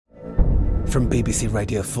From BBC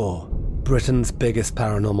Radio 4, Britain's biggest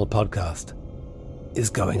paranormal podcast is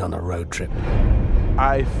going on a road trip.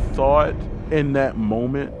 I thought in that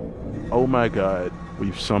moment, oh my God,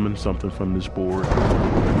 we've summoned something from this board.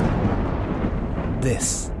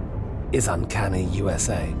 This is Uncanny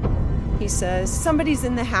USA. He says, somebody's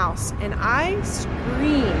in the house, and I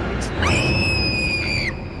screamed.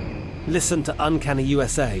 Listen to Uncanny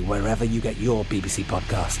USA wherever you get your BBC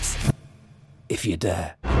podcasts, if you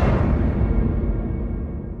dare.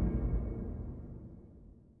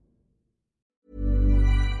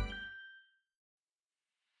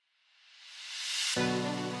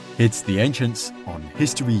 It's The Ancients on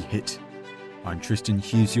History Hit. I'm Tristan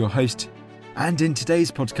Hughes, your host, and in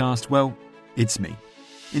today's podcast, well, it's me.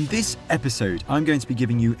 In this episode, I'm going to be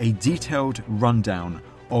giving you a detailed rundown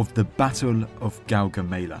of the Battle of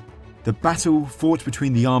Gaugamela. The battle fought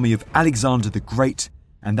between the army of Alexander the Great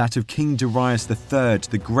and that of King Darius III,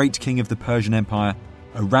 the great king of the Persian Empire,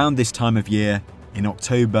 around this time of year in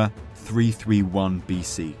October 331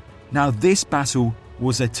 BC. Now, this battle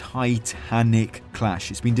was a titanic clash.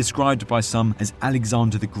 It's been described by some as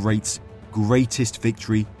Alexander the Great's greatest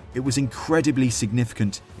victory. It was incredibly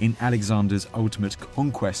significant in Alexander's ultimate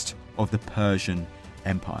conquest of the Persian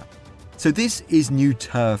Empire. So this is new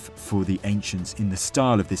turf for the ancients in the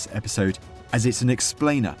style of this episode, as it's an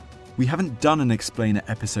explainer. We haven't done an explainer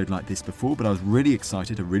episode like this before, but I was really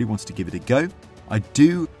excited. I really wanted to give it a go. I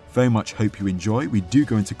do very much hope you enjoy. We do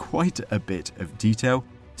go into quite a bit of detail,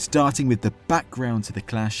 starting with the background to the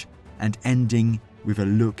clash and ending with a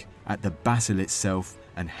look at the battle itself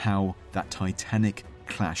and how that titanic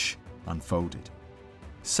clash unfolded.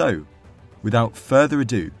 So, without further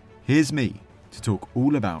ado, here's me to talk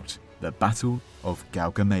all about the Battle of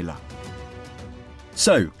Gaugamela.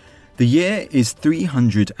 So, the year is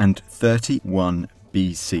 331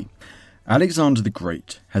 BC. Alexander the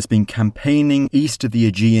Great has been campaigning east of the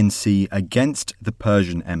Aegean Sea against the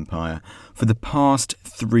Persian Empire for the past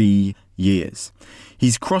 3 years.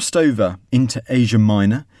 He's crossed over into Asia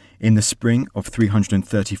Minor in the spring of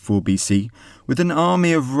 334 BC with an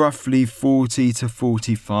army of roughly 40 to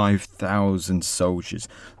 45,000 soldiers.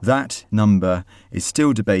 That number is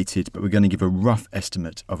still debated, but we're going to give a rough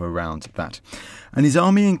estimate of around that. And his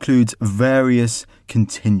army includes various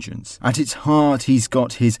contingents. At its heart, he's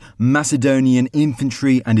got his Macedonian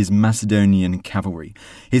infantry and his Macedonian cavalry.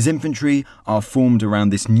 His infantry are formed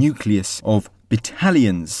around this nucleus of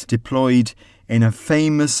battalions deployed in a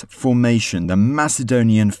famous formation, the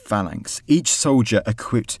Macedonian phalanx, each soldier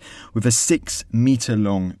equipped with a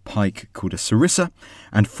 6-metre-long pike called a sarissa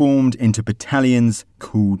and formed into battalions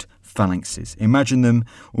called phalanxes. Imagine them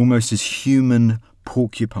almost as human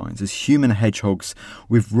porcupines, as human hedgehogs,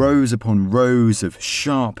 with rows upon rows of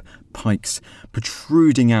sharp pikes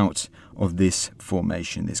protruding out of this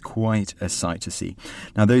formation. It's quite a sight to see.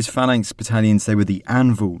 Now, those phalanx battalions, they were the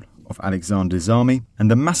anvil of Alexander's army, and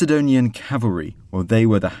the Macedonian cavalry, well, they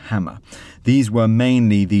were the hammer. These were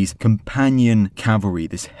mainly these companion cavalry,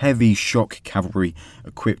 this heavy shock cavalry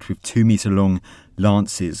equipped with 2-metre-long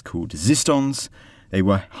lances called zistons. They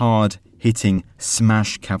were hard-hitting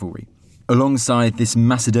smash cavalry. Alongside this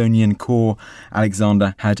Macedonian corps,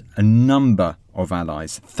 Alexander had a number of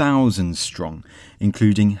allies, thousands strong,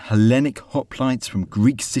 including Hellenic hoplites from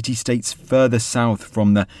Greek city-states further south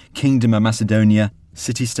from the Kingdom of Macedonia,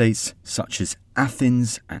 city-states such as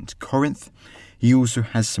Athens and Corinth. He also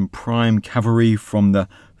has some prime cavalry from the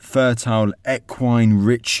fertile,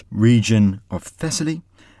 equine-rich region of Thessaly.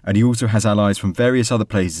 And he also has allies from various other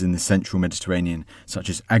places in the central Mediterranean, such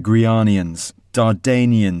as Agrianians,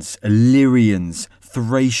 Dardanians, Illyrians,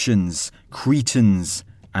 Thracians, Cretans,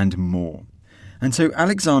 and more. And so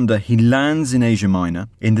Alexander, he lands in Asia Minor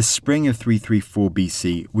in the spring of 334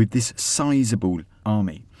 BC with this sizable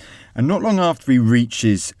army. And not long after he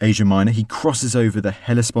reaches Asia Minor, he crosses over the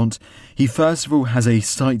Hellespont. He first of all has a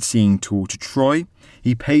sightseeing tour to Troy.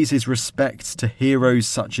 He pays his respects to heroes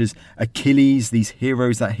such as Achilles, these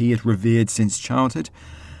heroes that he had revered since childhood.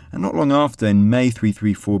 And not long after, in May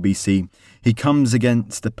 334 BC, he comes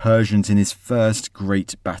against the Persians in his first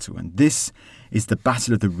great battle. And this is the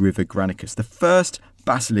Battle of the River Granicus, the first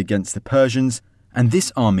battle against the Persians. And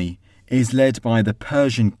this army is led by the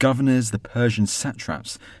Persian governors, the Persian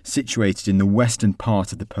satraps, situated in the western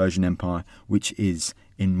part of the Persian Empire, which is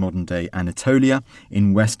in modern-day Anatolia,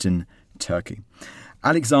 in western Turkey.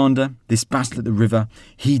 Alexander, this battle at the river,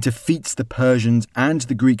 he defeats the Persians and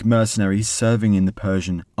the Greek mercenaries serving in the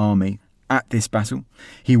Persian army at this battle.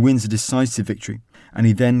 He wins a decisive victory, and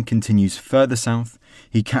he then continues further south.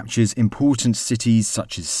 He captures important cities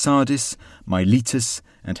such as Sardis, Miletus,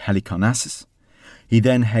 and Halicarnassus. He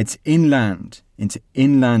then heads inland into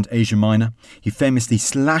inland Asia Minor. He famously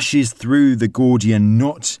slashes through the Gordian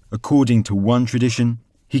knot, according to one tradition.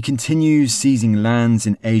 He continues seizing lands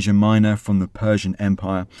in Asia Minor from the Persian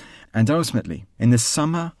Empire, and ultimately, in the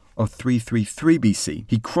summer of 333 BC,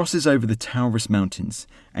 he crosses over the Taurus Mountains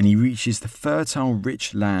and he reaches the fertile,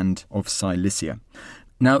 rich land of Cilicia.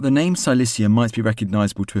 Now, the name Cilicia might be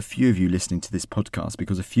recognisable to a few of you listening to this podcast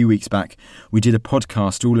because a few weeks back we did a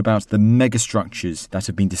podcast all about the megastructures that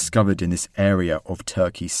have been discovered in this area of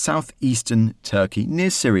Turkey, southeastern Turkey,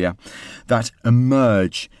 near Syria, that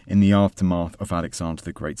emerge in the aftermath of Alexander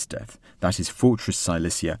the Great's death. That is Fortress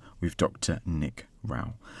Cilicia with Dr. Nick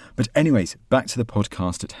Rao. But anyways, back to the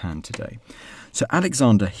podcast at hand today. So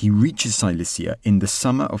Alexander, he reaches Cilicia in the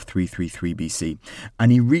summer of 333 BC,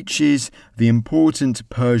 and he reaches the important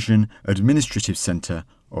Persian administrative centre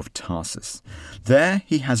of Tarsus. There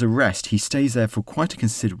he has a rest. He stays there for quite a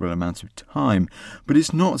considerable amount of time, but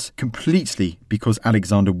it's not completely because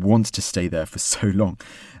Alexander wants to stay there for so long.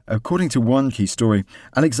 According to one key story,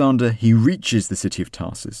 Alexander, he reaches the city of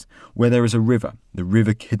Tarsus, where there is a river, the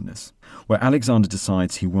River Kidnus, where Alexander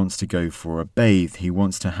decides he wants to go for a bathe. He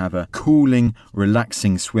wants to have a cooling,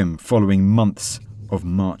 relaxing swim following months of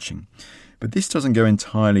marching. But this doesn't go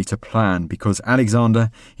entirely to plan because Alexander,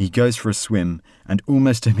 he goes for a swim and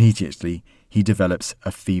almost immediately he develops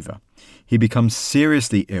a fever. He becomes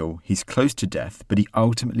seriously ill, he's close to death, but he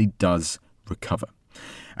ultimately does recover.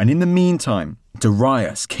 And in the meantime,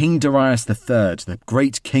 Darius, King Darius III, the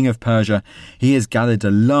great king of Persia, he has gathered a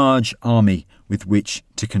large army with which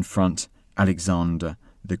to confront Alexander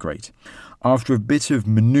the Great. After a bit of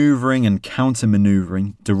manoeuvring and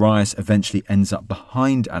counter-manoeuvring, Darius eventually ends up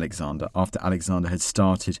behind Alexander after Alexander had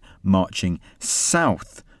started marching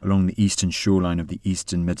south along the eastern shoreline of the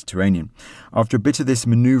eastern Mediterranean. After a bit of this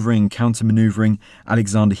manoeuvring and counter-manoeuvring,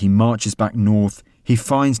 Alexander, he marches back north. He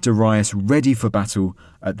finds Darius ready for battle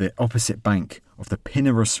at the opposite bank of the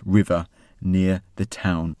Pinarus River near the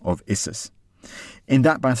town of Issus. In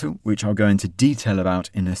that battle, which I'll go into detail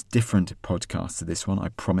about in a different podcast to this one, I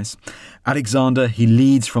promise, Alexander, he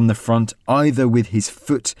leads from the front either with his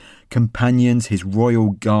foot companions, his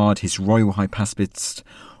royal guard, his royal hypaspists,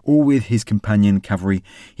 or with his companion cavalry.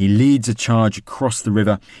 He leads a charge across the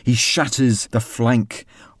river. He shatters the flank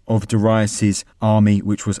of Darius's army,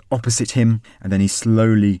 which was opposite him, and then he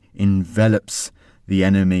slowly envelops the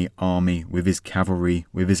enemy army with his cavalry,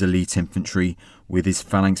 with his elite infantry, with his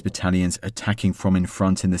phalanx battalions attacking from in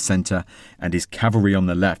front in the centre, and his cavalry on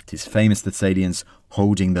the left, his famous Thessalians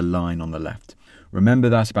holding the line on the left. Remember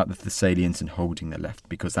that about the Thessalians and holding the left,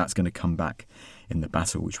 because that's going to come back in the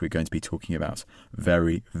battle, which we're going to be talking about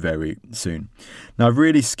very, very soon. Now, I've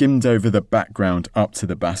really skimmed over the background up to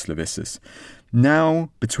the Battle of Issus.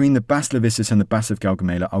 Now, between the Battle of Issus and the Battle of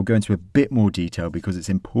Gaugamela, I'll go into a bit more detail because it's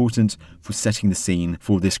important for setting the scene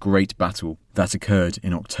for this great battle that occurred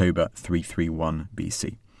in October 331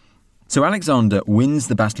 BC. So Alexander wins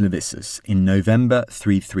the Battle of Issus in November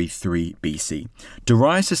 333 BC.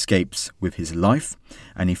 Darius escapes with his life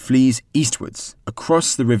and he flees eastwards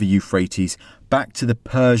across the river Euphrates back to the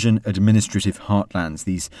Persian administrative heartlands,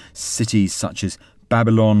 these cities such as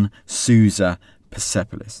Babylon, Susa,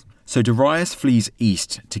 Persepolis. So Darius flees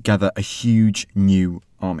east to gather a huge new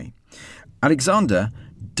army. Alexander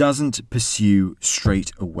doesn't pursue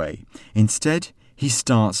straight away. Instead, he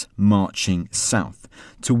starts marching south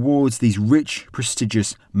towards these rich,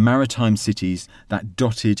 prestigious maritime cities that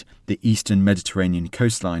dotted the eastern Mediterranean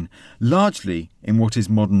coastline, largely in what is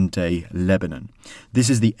modern-day Lebanon.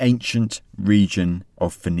 This is the ancient region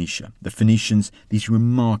of Phoenicia. The Phoenicians, these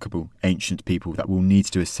remarkable ancient people that we'll need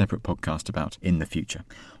to do a separate podcast about in the future.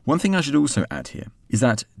 One thing I should also add here is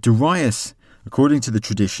that Darius, according to the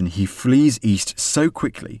tradition, he flees east so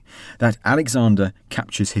quickly that Alexander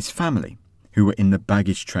captures his family, who were in the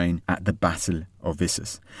baggage train at the Battle of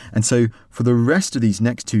Issus. And so for the rest of these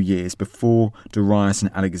next 2 years, before Darius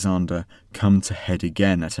and Alexander come to head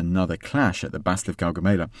again at another clash at the Battle of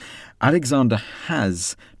Gaugamela, Alexander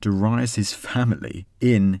has Darius's family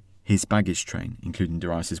in his baggage train, including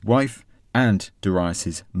Darius's wife and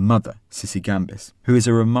Darius's mother, Sisygambis, who is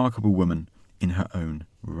a remarkable woman in her own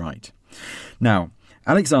right. Now,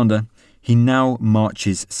 Alexander, he now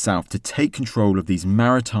marches south to take control of these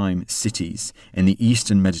maritime cities in the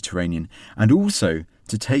eastern Mediterranean and also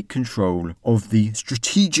to take control of the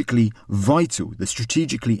strategically vital, the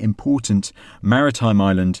strategically important maritime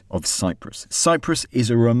island of Cyprus. Cyprus is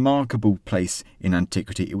a remarkable place in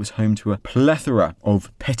antiquity. It was home to a plethora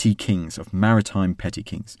of petty kings, of maritime petty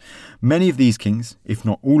kings. Many of these kings, if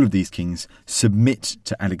not all of these kings, submit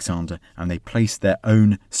to Alexander, and they place their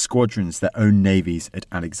own squadrons, their own navies at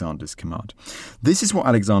Alexander's command. This is what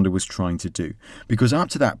Alexander was trying to do, because up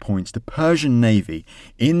to that point, the Persian navy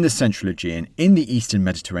in the central Aegean, in the eastern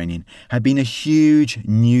Mediterranean, had been a huge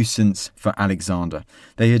nuisance for Alexander.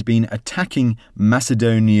 They had been attacking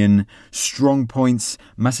Macedonian strong points,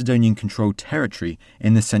 Macedonian-controlled territory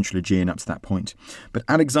in the central Aegean up to that point. But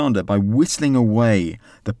Alexander, by whistling away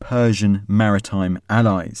the Persian maritime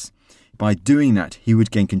allies, by doing that, he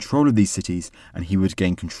would gain control of these cities and he would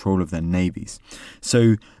gain control of their navies.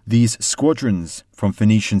 So these squadrons from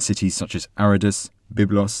Phoenician cities such as Aradus,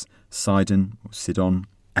 Byblos, Sidon, or Sidon,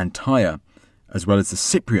 and Tyre, as well as the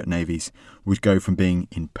Cypriot navies, would go from being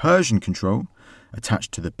in Persian control,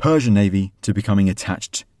 attached to the Persian navy, to becoming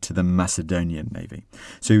attached to the Macedonian navy.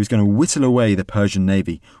 So he was going to whittle away the Persian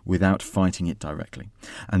navy without fighting it directly.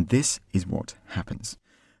 And this is what happens.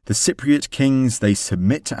 The Cypriot kings, they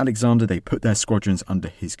submit to Alexander, they put their squadrons under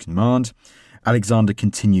his command. Alexander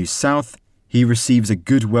continues south. He receives a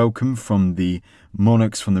good welcome from the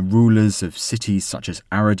monarchs, from the rulers of cities such as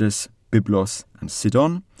Aradus, Byblos, and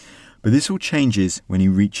Sidon. But this all changes when he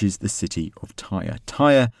reaches the city of Tyre.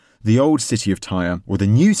 Tyre, the old city of Tyre, or the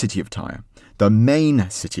new city of Tyre, the main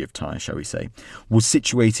city of Tyre, shall we say, was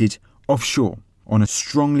situated offshore on a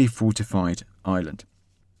strongly fortified island.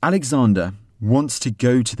 Alexander wants to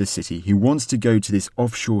go to the city. He wants to go to this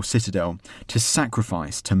offshore citadel to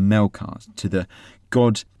sacrifice to Melkart, to the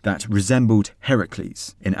god that resembled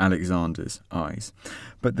Heracles in Alexander's eyes.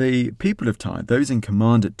 But the people of Tyre, those in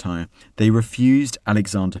command at Tyre, they refused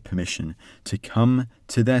Alexander permission to come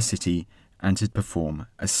to their city and to perform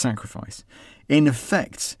a sacrifice. In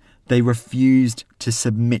effect, they refused to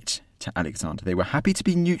submit to Alexander. They were happy to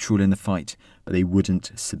be neutral in the fight, but they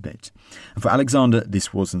wouldn't submit. And for Alexander,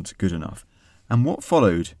 this wasn't good enough. And what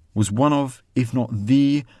followed was one of, if not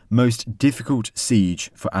the most difficult siege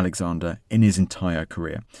for Alexander in his entire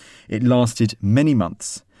career. It lasted many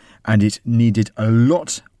months, and it needed a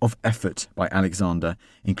lot of effort by Alexander,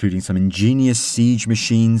 including some ingenious siege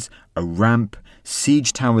machines, a ramp,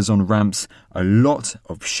 siege towers on ramps, a lot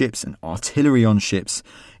of ships and artillery on ships.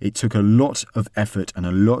 It took a lot of effort and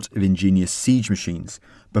a lot of ingenious siege machines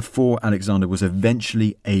before Alexander was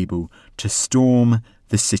eventually able to storm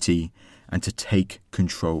the city and to take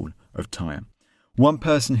control of Tyre. One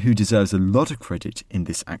person who deserves a lot of credit in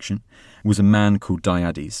this action was a man called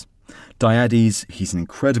Diades. Diades, he's an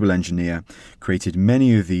incredible engineer, created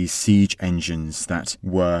many of these siege engines that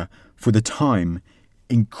were, for the time,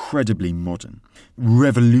 incredibly modern,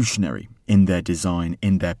 revolutionary in their design,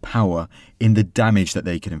 in their power, in the damage that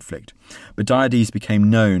they could inflict. But Diades became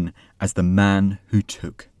known as the man who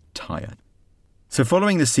took Tyre. So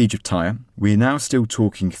following the siege of Tyre, we are now still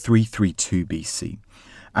talking 332 BC.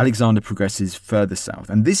 Alexander progresses further south,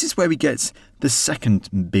 and this is where we get the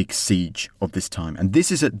second big siege of this time. And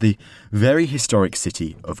this is at the very historic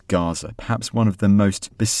city of Gaza, perhaps one of the most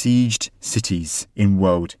besieged cities in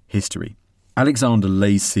world history. Alexander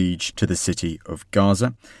lays siege to the city of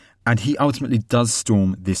Gaza, and he ultimately does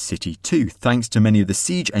storm this city too, thanks to many of the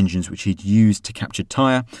siege engines which he'd used to capture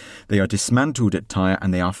Tyre. They are dismantled at Tyre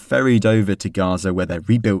and they are ferried over to Gaza, where they're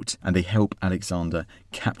rebuilt, and they help Alexander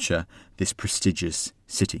capture this prestigious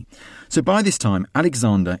city. So by this time,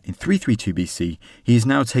 Alexander, in 332 BC, he is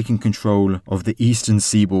now taking control of the eastern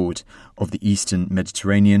seaboard of the eastern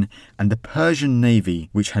Mediterranean, and the Persian navy,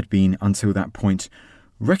 which had been until that point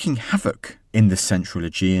wreaking havoc in the central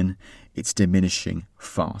Aegean, it's diminishing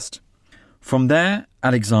fast. From there,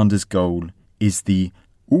 Alexander's goal is the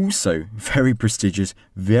also very prestigious,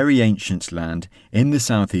 very ancient land in the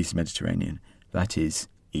southeast Mediterranean, that is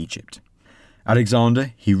Egypt.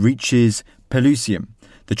 Alexander, he reaches Pelusium,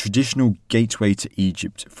 the traditional gateway to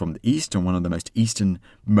Egypt from the east, and one of the most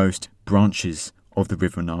easternmost branches of the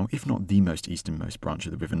River Nile, if not the most easternmost branch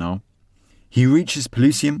of the River Nile. He reaches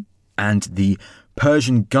Pelusium, and the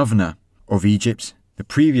Persian governor of Egypt, the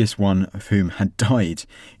previous one of whom had died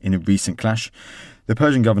in a recent clash, the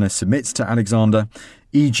Persian governor submits to Alexander.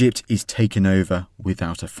 Egypt is taken over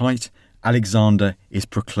without a fight. Alexander is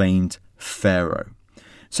proclaimed pharaoh.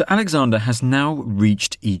 So Alexander has now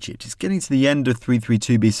reached Egypt. It's getting to the end of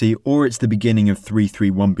 332 BC, or it's the beginning of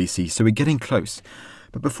 331 BC, so we're getting close.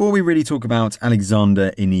 But before we really talk about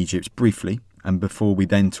Alexander in Egypt briefly, and before we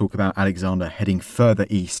then talk about Alexander heading further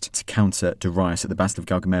east to counter Darius at the Battle of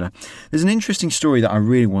Gaugamela, there's an interesting story that I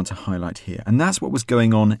really want to highlight here, and that's what was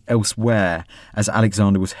going on elsewhere as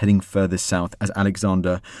Alexander was heading further south, as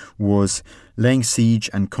Alexander was laying siege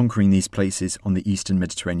and conquering these places on the eastern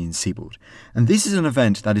Mediterranean seaboard. And this is an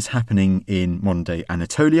event that is happening in modern-day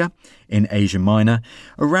Anatolia, in Asia Minor,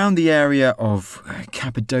 around the area of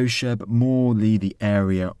Cappadocia, but more the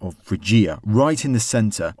area of Phrygia, right in the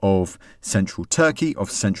centre of central Turkey,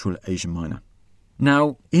 of central Asia Minor.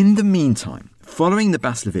 Now, in the meantime, following the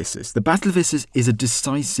Battle of Issus is a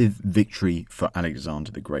decisive victory for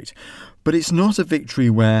Alexander the Great. But it's not a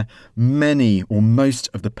victory where many or most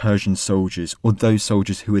of the Persian soldiers, or those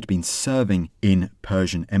soldiers who had been serving in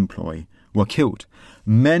Persian employ, were killed.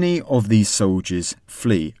 Many of these soldiers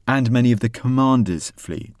flee, and many of the commanders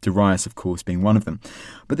flee, Darius, of course, being one of them.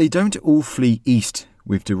 But they don't all flee east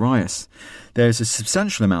with Darius. There's a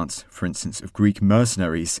substantial amount, for instance, of Greek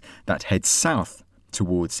mercenaries that head south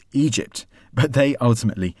towards Egypt, but they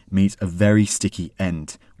ultimately meet a very sticky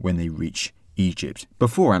end when they reach Egypt,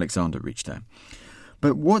 before Alexander reached there.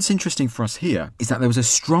 But what's interesting for us here is that there was a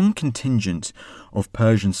strong contingent of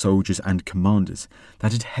Persian soldiers and commanders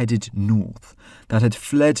that had headed north, that had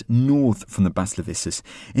fled north from the Battle of Issus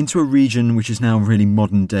into a region which is now really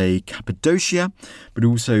modern-day Cappadocia, but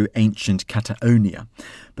also ancient Cataonia.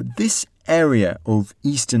 But this area of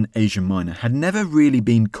Eastern Asia Minor had never really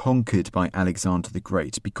been conquered by Alexander the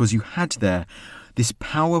Great, because you had there this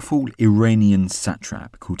powerful Iranian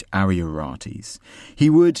satrap called Ariarathes. He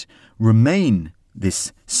would remain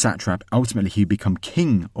this satrap. Ultimately, he'd become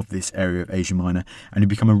king of this area of Asia Minor, and he'd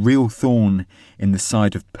become a real thorn in the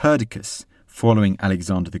side of Perdiccas following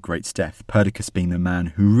Alexander the Great's death, Perdiccas being the man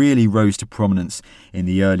who really rose to prominence in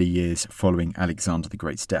the early years following Alexander the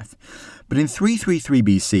Great's death. But in 333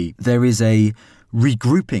 BC, there is a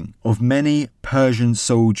regrouping of many Persian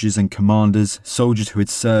soldiers and commanders, soldiers who had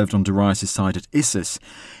served on Darius' side at Issus,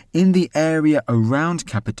 in the area around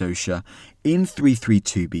Cappadocia in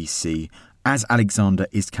 332 BC, as Alexander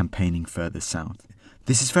is campaigning further south.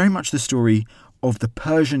 This is very much the story of the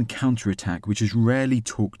Persian counterattack, which is rarely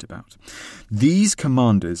talked about. These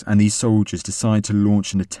commanders and these soldiers decide to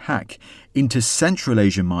launch an attack into Central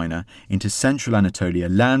Asia Minor, into Central Anatolia,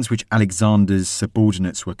 lands which Alexander's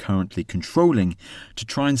subordinates were currently controlling, to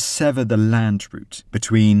try and sever the land route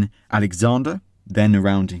between Alexander, then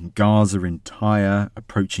around in Gaza, in Tyre,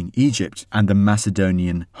 approaching Egypt, and the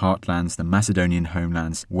Macedonian heartlands, the Macedonian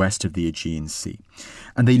homelands west of the Aegean Sea.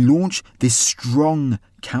 And they launch this strong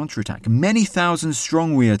counterattack, many thousands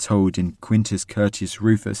strong, we are told in Quintus Curtius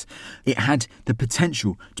Rufus. It had the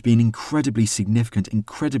potential to be an incredibly significant,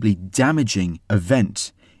 incredibly damaging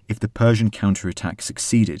event if the Persian counterattack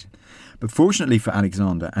succeeded. But fortunately for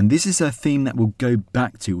Alexander, and this is a theme that we'll go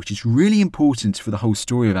back to, which is really important for the whole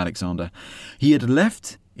story of Alexander, he had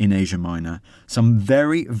left in Asia Minor some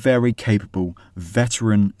very, very capable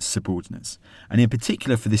veteran subordinates. And in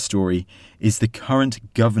particular for this story is the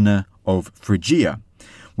current governor of Phrygia,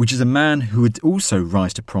 which is a man who would also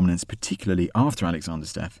rise to prominence, particularly after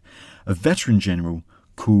Alexander's death, a veteran general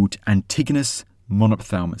called Antigonus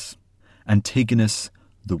Monophthalmus, Antigonus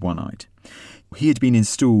the One-Eyed. He had been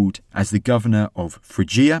installed as the governor of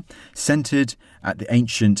Phrygia, centred at the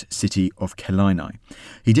ancient city of Celaeni.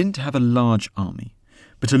 He didn't have a large army,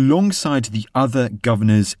 but alongside the other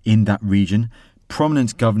governors in that region,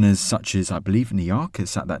 prominent governors such as, I believe,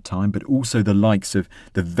 Nearchus at that time, but also the likes of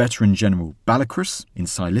the veteran general Balacrus in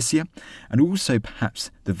Cilicia, and also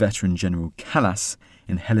perhaps the veteran general Callas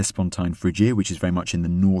in Hellespontine Phrygia, which is very much in the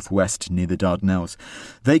northwest near the Dardanelles,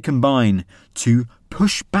 they combine to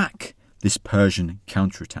push back this Persian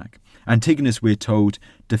counterattack. Antigonus, we're told,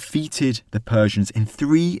 defeated the Persians in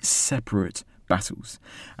 3 separate battles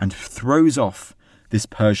and throws off this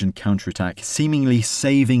Persian counterattack, seemingly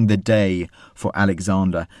saving the day for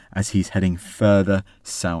Alexander as he's heading further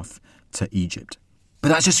south to Egypt. But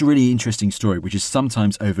that's just a really interesting story, which is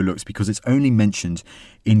sometimes overlooked because it's only mentioned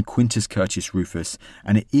in Quintus Curtius Rufus,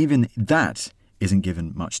 and even that isn't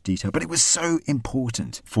given much detail, but it was so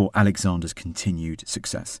important for Alexander's continued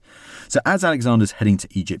success. So as Alexander's heading to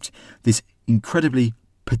Egypt, this incredibly,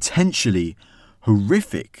 potentially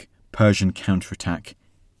horrific Persian counterattack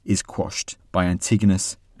is quashed by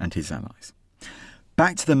Antigonus and his allies.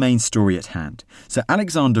 Back to the main story at hand. So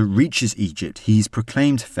Alexander reaches Egypt, he's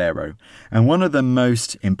proclaimed pharaoh, and one of the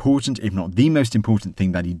most important, if not the most important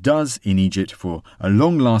thing that he does in Egypt for a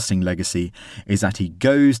long-lasting legacy is that he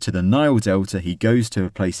goes to the Nile Delta, he goes to a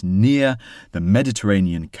place near the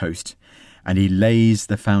Mediterranean coast, and he lays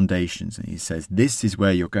the foundations, and he says, this is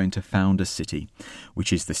where you're going to found a city,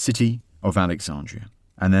 which is the city of Alexandria.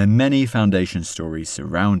 And there are many foundation stories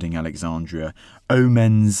surrounding Alexandria,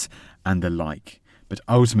 omens and the like. But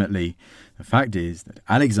ultimately, the fact is that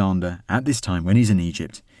Alexander, at this time when he's in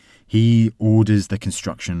Egypt, he orders the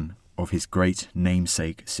construction of his great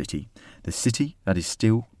namesake city, the city that is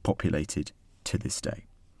still populated to this day.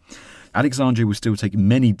 Alexandria will still take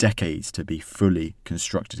many decades to be fully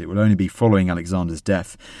constructed. It will only be following Alexander's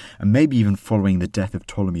death, and maybe even following the death of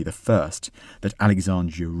Ptolemy I, that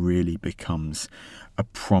Alexandria really becomes a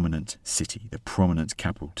prominent city, the prominent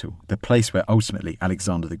capital, the place where ultimately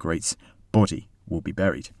Alexander the Great's body will be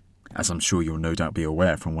buried, as I'm sure you'll no doubt be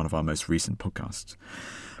aware from one of our most recent podcasts.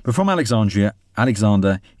 But from Alexandria,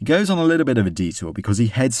 Alexander, he goes on a little bit of a detour because he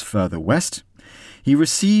heads further west. He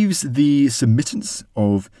receives the submittance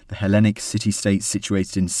of the Hellenic city-states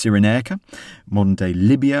situated in Cyrenaica, modern-day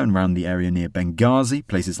Libya, and around the area near Benghazi,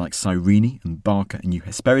 places like Cyrene and Barca and New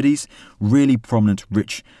Hesperides, really prominent,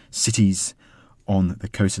 rich cities on the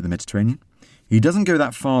coast of the Mediterranean. He doesn't go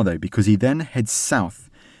that far, though, because he then heads south,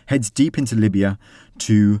 heads deep into Libya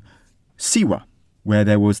to Siwa, where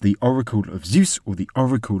there was the Oracle of Zeus or the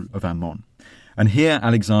Oracle of Ammon. And here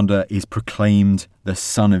Alexander is proclaimed the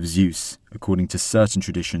son of Zeus, according to certain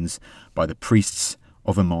traditions, by the priests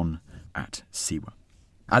of Ammon at Siwa.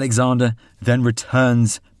 Alexander then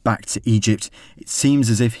returns back to Egypt. It seems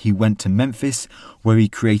as if he went to Memphis, where he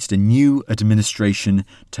created a new administration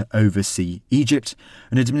to oversee Egypt,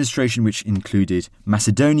 an administration which included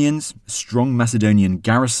Macedonians. A strong Macedonian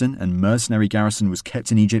garrison and mercenary garrison was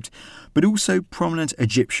kept in Egypt, but also prominent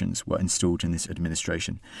Egyptians were installed in this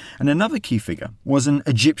administration. And another key figure was an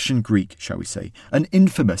Egyptian Greek, shall we say, an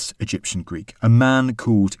infamous Egyptian Greek, a man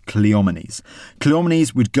called Cleomenes.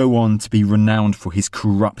 Cleomenes would go on to be renowned for his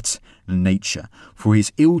corrupt nature, for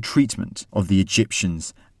his ill treatment of the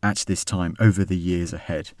Egyptians at this time over the years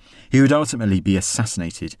ahead. He would ultimately be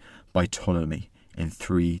assassinated by Ptolemy in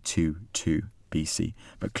 322 BC.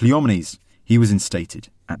 But Cleomenes, he was instated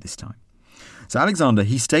at this time. So Alexander,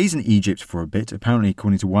 he stays in Egypt for a bit. Apparently,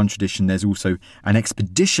 according to one tradition, there's also an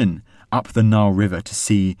expedition up the Nile River to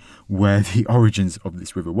see where the origins of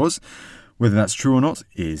this river was. Whether that's true or not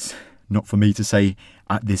is not for me to say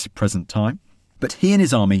at this present time. But he and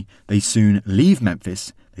his army, they soon leave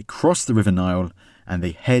Memphis, they cross the River Nile, and they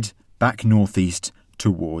head back northeast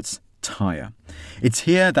towards Tyre. It's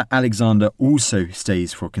here that Alexander also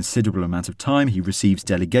stays for a considerable amount of time. He receives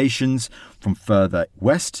delegations from further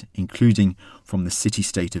west, including from the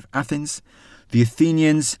city-state of Athens. The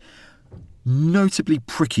Athenians, notably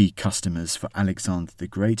pricky customers for Alexander the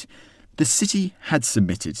Great. The city had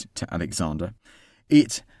submitted to Alexander.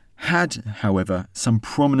 It had, however, some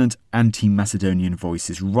prominent anti-Macedonian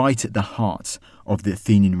voices right at the heart of the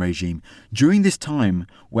Athenian regime during this time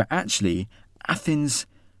where actually Athens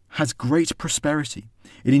has great prosperity.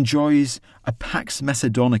 It enjoys a Pax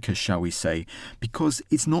Macedonica, shall we say, because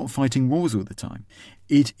it's not fighting wars all the time.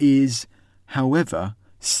 It is, however,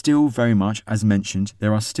 still very much, as mentioned,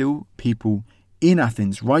 there are still people in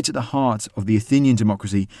Athens, right at the heart of the Athenian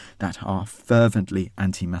democracy, that are fervently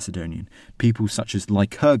anti-Macedonian. People such as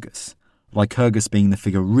Lycurgus being the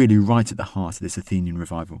figure really right at the heart of this Athenian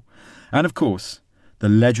revival. And of course, the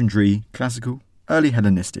legendary, classical, early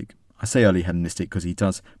Hellenistic, I say early Hellenistic because he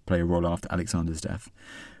does play a role after Alexander's death,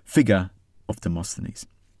 figure of Demosthenes.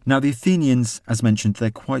 Now, the Athenians, as mentioned, they're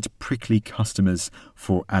quite prickly customers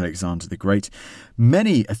for Alexander the Great.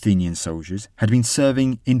 Many Athenian soldiers had been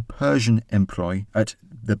serving in Persian employ at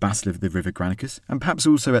the Battle of the River Granicus, and perhaps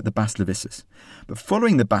also at the Battle of Issus. But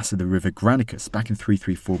following the Battle of the River Granicus back in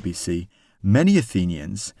 334 BC, many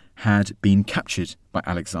Athenians had been captured by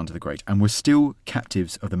Alexander the Great and were still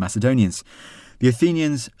captives of the Macedonians. The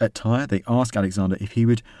Athenians at Tyre, they asked Alexander if he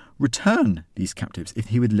would return these captives, if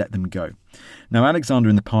he would let them go. Now, Alexander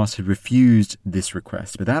in the past had refused this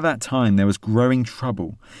request, but at that time there was growing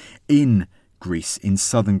trouble in Greece, in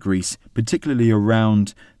southern Greece, particularly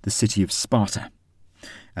around the city of Sparta.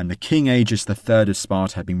 And the King Agis III of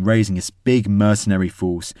Sparta had been raising his big mercenary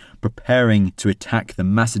force, preparing to attack the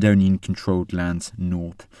Macedonian-controlled lands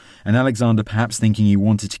north. And Alexander, perhaps thinking he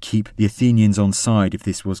wanted to keep the Athenians on side if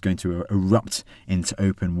this was going to erupt into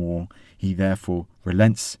open war, he therefore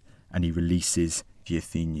relents and he releases the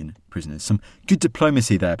Athenian prisoners. Some good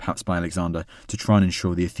diplomacy there, perhaps, by Alexander to try and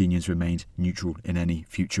ensure the Athenians remained neutral in any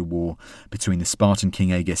future war between the Spartan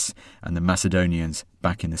King Agis and the Macedonians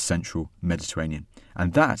back in the central Mediterranean.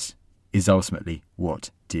 And that is ultimately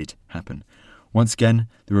what did happen. Once again,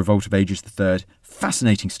 the revolt of Agis III,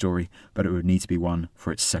 fascinating story, but it would need to be one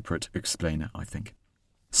for its separate explainer, I think.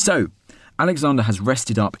 So, Alexander has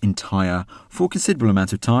rested up in Tyre for a considerable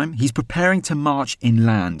amount of time. He's preparing to march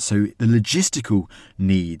inland, so the logistical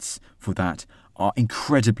needs for that are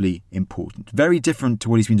incredibly important. Very different to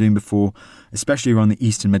what he's been doing before, especially around the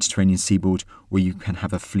eastern Mediterranean seaboard where you can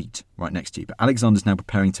have a fleet right next to you. But Alexander's now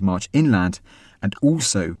preparing to march inland and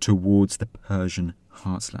also towards the Persian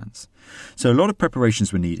heartlands. So a lot of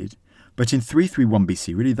preparations were needed. But in 331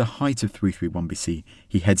 BC, really the height of 331 BC,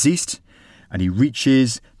 he heads east and he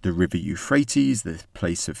reaches the river Euphrates, the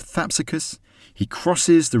place of Thapsacus. He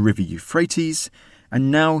crosses the river Euphrates,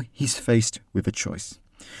 and now he's faced with a choice.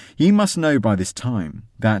 He must know by this time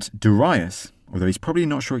that Darius, although he's probably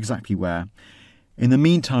not sure exactly where, in the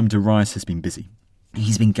meantime Darius has been busy.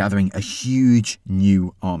 He's been gathering a huge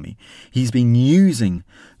new army. He's been using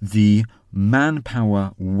the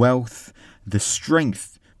manpower, wealth, the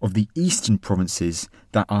strength of the eastern provinces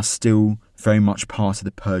that are still very much part of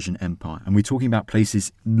the Persian Empire. And we're talking about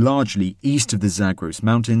places largely east of the Zagros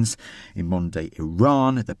Mountains, in modern-day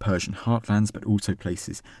Iran, the Persian heartlands, but also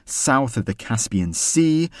places south of the Caspian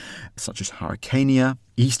Sea, such as Hyrcania,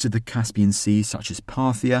 east of the Caspian Sea, such as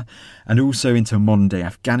Parthia, and also into modern-day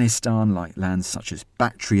Afghanistan, like lands such as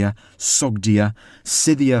Bactria, Sogdia,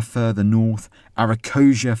 Scythia further north,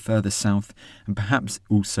 Arachosia further south, and perhaps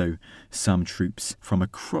also some troops from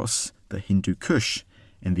across the Hindu Kush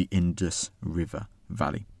in the Indus River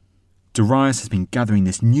Valley. Darius has been gathering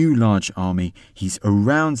this new large army. He's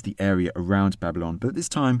around the area around Babylon. But at this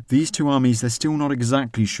time, these two armies, they're still not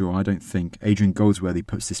exactly sure, I don't think. Adrian Goldsworthy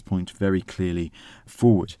puts this point very clearly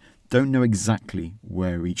forward. Don't know exactly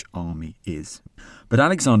where each army is. But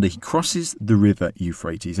Alexander, he crosses the river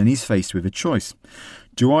Euphrates and he's faced with a choice.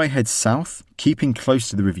 Do I head south, keeping close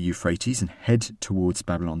to the river Euphrates and head towards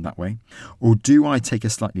Babylon that way? Or do I take a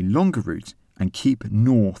slightly longer route and keep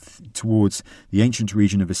north towards the ancient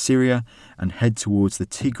region of Assyria and head towards the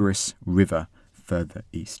Tigris River further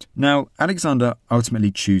east? Now, Alexander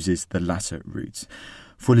ultimately chooses the latter route.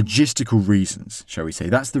 For logistical reasons, shall we say.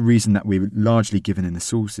 That's the reason that we're largely given in the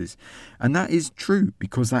sources. And that is true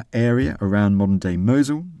because that area around modern-day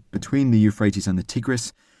Mosul, between the Euphrates and the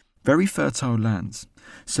Tigris, very fertile lands.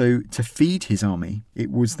 So to feed his army,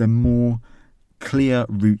 it was the more clear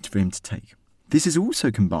route for him to take. This is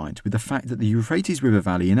also combined with the fact that the Euphrates River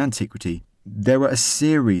Valley in antiquity, there were a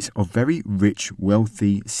series of very rich,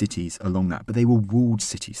 wealthy cities along that, but they were walled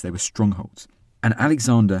cities, they were strongholds. And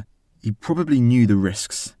Alexander, he probably knew the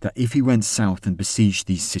risks that if he went south and besieged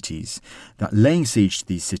these cities, that laying siege to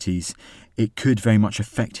these cities, it could very much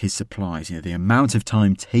affect his supplies, the amount of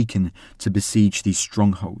time taken to besiege these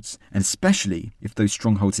strongholds, and especially if those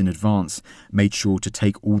strongholds in advance made sure to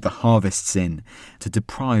take all the harvests in to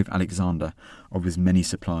deprive Alexander of as many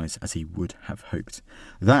supplies as he would have hoped.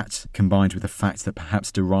 That, combined with the fact that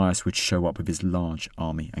perhaps Darius would show up with his large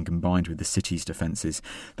army, and combined with the city's defences,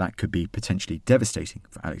 that could be potentially devastating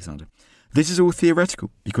for Alexander. This is all theoretical,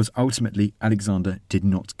 because ultimately Alexander did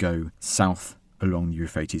not go south along the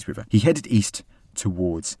Euphrates River. He headed east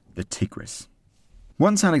towards the Tigris.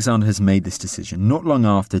 Once Alexander has made this decision, not long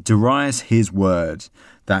after, Darius hears word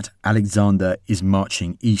that Alexander is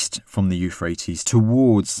marching east from the Euphrates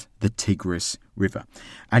towards the Tigris River.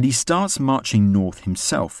 And he starts marching north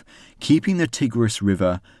himself, keeping the Tigris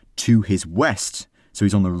River to his west. So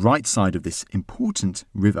he's on the right side of this important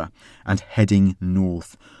river and heading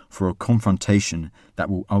north for a confrontation that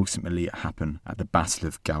will ultimately happen at the Battle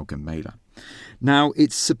of Gaugamela. Now,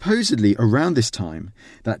 it's supposedly around this time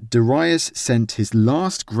that Darius sent his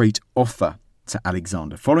last great offer to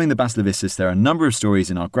Alexander. Following the Battle of Issus, there are a number of stories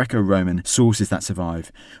in our Greco-Roman sources that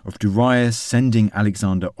survive of Darius sending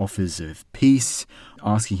Alexander offers of peace,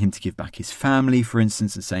 asking him to give back his family, for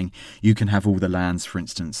instance, and saying, you can have all the lands, for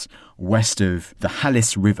instance, west of the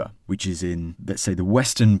Halys River, which is in, let's say, the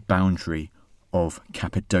western boundary of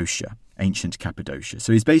Cappadocia, ancient Cappadocia.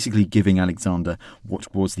 So he's basically giving Alexander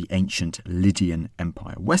what was the ancient Lydian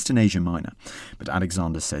Empire, Western Asia Minor. But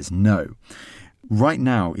Alexander says no. Right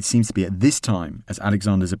now, it seems to be at this time, as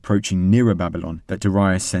Alexander's approaching nearer Babylon, that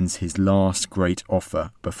Darius sends his last great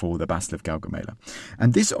offer before the Battle of Gaugamela.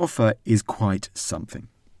 And this offer is quite something.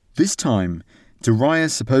 This time,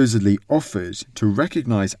 Darius supposedly offered to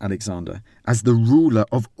recognize Alexander as the ruler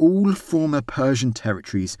of all former Persian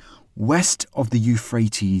territories west of the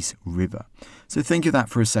Euphrates River. So think of that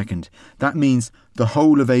for a second. That means the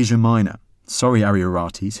whole of Asia Minor. Sorry,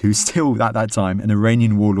 Ariarathes, who's still at that time an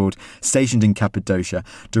Iranian warlord stationed in Cappadocia.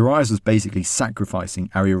 Darius was basically sacrificing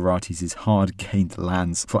Ariarathes' hard-gained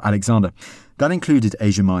lands for Alexander. That included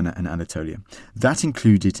Asia Minor and Anatolia. That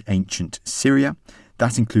included ancient Syria.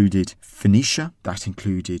 That included Phoenicia. That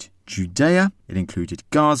included Judea. It included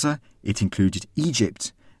Gaza. It included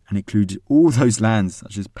Egypt. And included all those lands,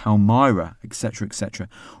 such as Palmyra, etc., etc.,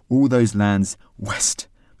 all those lands west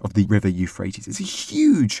of the river Euphrates. It's a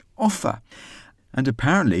huge offer. And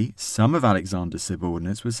apparently some of Alexander's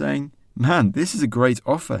subordinates were saying, man, this is a great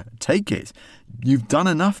offer. Take it. You've done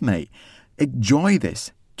enough, mate. Enjoy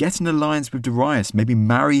this. Get an alliance with Darius. Maybe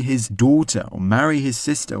marry his daughter or marry his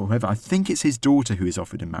sister or whoever. I think it's his daughter who is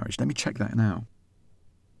offered in marriage. Let me check that now.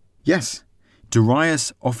 Yes,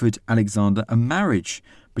 Darius offered Alexander a marriage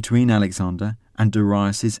between Alexander and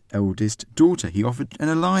Darius' eldest daughter. He offered an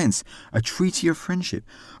alliance, a treaty of friendship,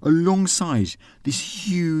 alongside this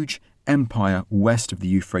huge empire west of the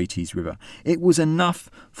Euphrates River. It was enough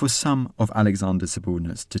for some of Alexander's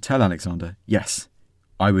subordinates to tell Alexander, yes,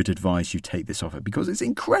 I would advise you take this offer because it's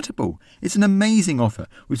incredible. It's an amazing offer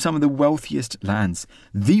with some of the wealthiest lands,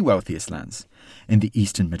 the wealthiest lands in the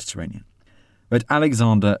eastern Mediterranean. But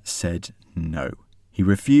Alexander said no. He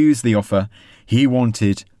refused the offer. He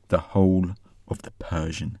wanted the whole of the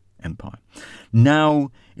Persian Empire.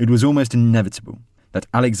 Now it was almost inevitable that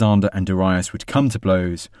Alexander and Darius would come to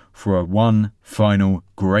blows for one final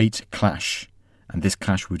great clash, and this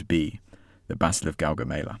clash would be the Battle of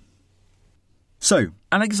Gaugamela. So,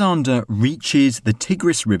 Alexander reaches the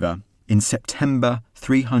Tigris River in September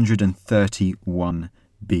 331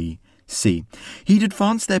 BC. He'd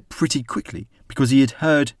advanced there pretty quickly because he had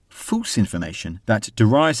heard false information that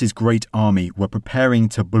Darius' great army were preparing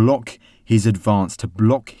to block his advance, to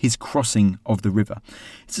block his crossing of the river.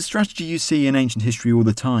 It's a strategy you see in ancient history all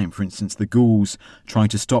the time. For instance, the Gauls trying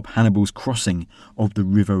to stop Hannibal's crossing of the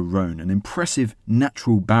River Rhone, an impressive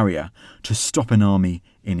natural barrier to stop an army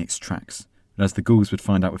in its tracks. But as the Gauls would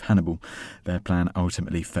find out with Hannibal, their plan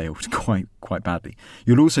ultimately failed quite badly.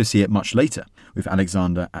 You'll also see it much later with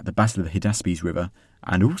Alexander at the Battle of the Hydaspes River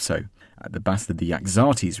and also at the Battle of the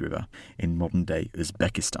Yaxartes River in modern-day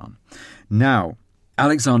Uzbekistan. Now,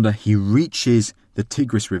 Alexander, he reaches the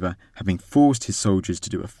Tigris River, having forced his soldiers to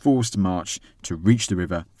do a forced march to reach the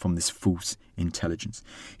river from this false intelligence.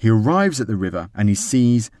 He arrives at the river and he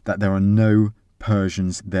sees that there are no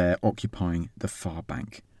Persians there occupying the far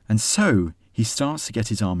bank. And so he starts to get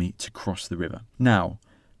his army to cross the river. Now,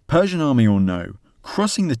 Persian army or no,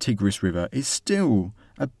 crossing the Tigris River is still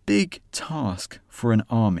a big task for an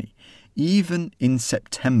army, even in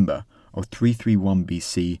September of 331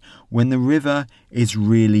 BC, when the river is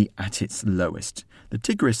really at its lowest. The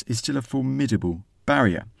Tigris is still a formidable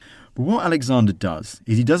barrier. But what Alexander does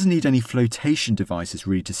is he doesn't need any flotation devices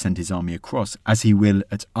really to send his army across, as he will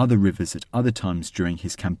at other rivers at other times during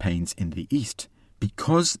his campaigns in the east.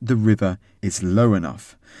 Because the river is low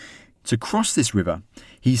enough to cross this river,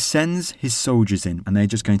 he sends his soldiers in and they're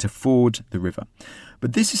just going to ford the river.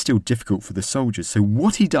 But this is still difficult for the soldiers, so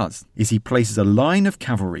what he does is he places a line of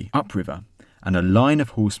cavalry upriver and a line of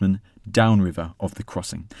horsemen downriver of the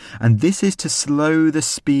crossing. And this is to slow the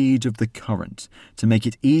speed of the current, to make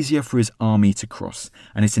it easier for his army to cross.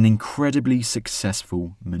 And it's an incredibly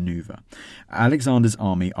successful maneuver. Alexander's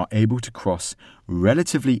army are able to cross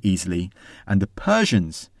relatively easily, and the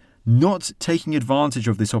Persians, not taking advantage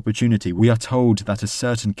of this opportunity, we are told that a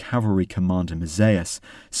certain cavalry commander, Mazaeus,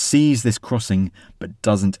 sees this crossing but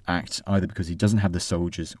doesn't act, either because he doesn't have the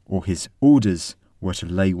soldiers or his orders were to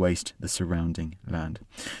lay waste the surrounding land.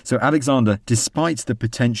 So Alexander, despite the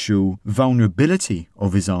potential vulnerability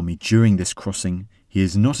of his army during this crossing, he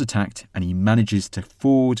is not attacked and he manages to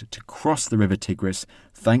cross the river Tigris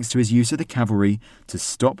thanks to his use of the cavalry to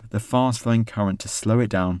stop the fast-flowing current, to slow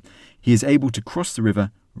it down. He is able to cross the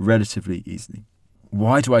river relatively easily.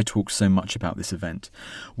 Why do I talk so much about this event?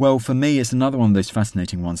 Well, for me, it's another one of those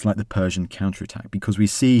fascinating ones, like the Persian counterattack, because we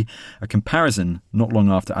see a comparison not long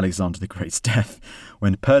after Alexander the Great's death,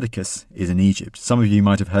 when Perdiccas is in Egypt. Some of you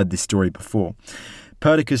might have heard this story before.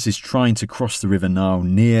 Perdiccas is trying to cross the River Nile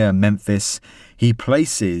near Memphis. He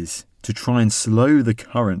places, to try and slow the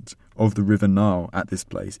current of the River Nile at this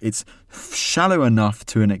place, it's shallow enough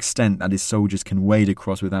to an extent that his soldiers can wade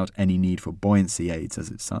across without any need for buoyancy aids as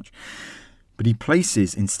such. But he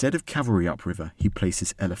places, instead of cavalry upriver, he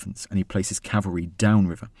places elephants, and he places cavalry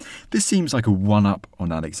downriver. This seems like a one-up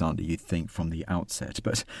on Alexander, you'd think, from the outset.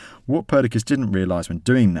 But what Perdiccas didn't realise when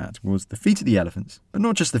doing that was the feet of the elephants, but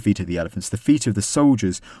not just the feet of the elephants, the feet of the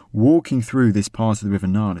soldiers walking through this part of the River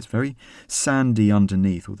Nile. It's very sandy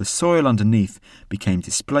underneath, or the soil underneath became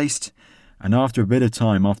displaced. And after a bit of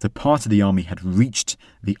time, after part of the army had reached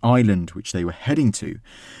the island which they were heading to,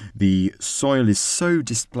 the soil is so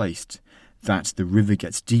displaced that the river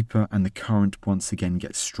gets deeper and the current once again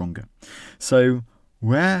gets stronger. So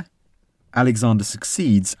where Alexander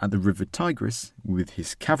succeeds at the river Tigris with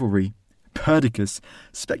his cavalry, Perdiccas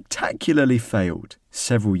spectacularly failed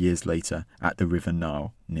several years later at the River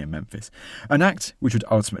Nile near Memphis, an act which would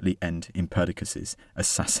ultimately end in Perdiccas'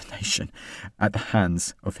 assassination at the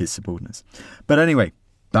hands of his subordinates. But anyway,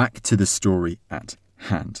 back to the story at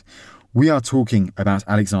hand. We are talking about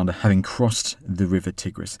Alexander having crossed the river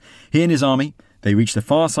Tigris. He and his army, they reach the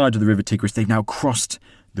far side of the river Tigris. They've now crossed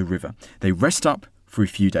the river. They rest up for a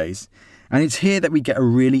few days. And it's here that we get a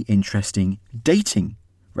really interesting dating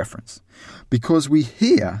reference. Because we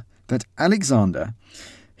hear that Alexander,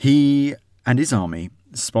 he and his army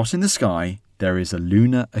spot in the sky there is a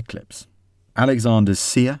lunar eclipse. Alexander's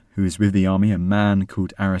seer, who is with the army, a man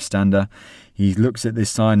called Aristander, he looks at this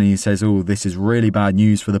sign and he says, oh, this is really bad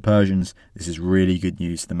news for the Persians. This is really good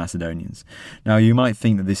news for the Macedonians. Now, you might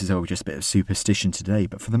think that this is just a bit of superstition today,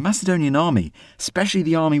 but for the Macedonian army, especially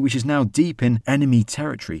the army which is now deep in enemy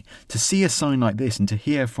territory, to see a sign like this and to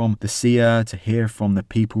hear from the seer, to hear from the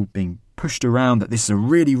people being pushed around that this is a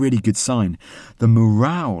really, really good sign, the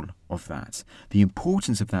morale of that, the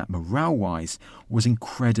importance of that morale-wise, was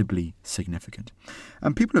incredibly significant.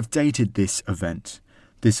 And people have dated this event,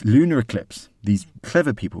 this lunar eclipse, these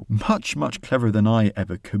clever people, much, much cleverer than I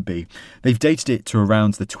ever could be. They've dated it to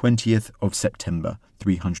around the 20th of September,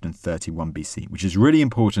 331 BC, which is really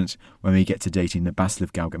important when we get to dating the Battle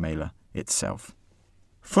of Gaugamela itself.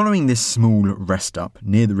 Following this small rest up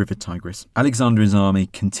near the river Tigris, Alexander and his army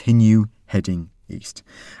continue heading east.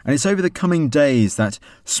 And it's over the coming days that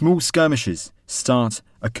small skirmishes start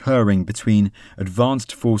occurring between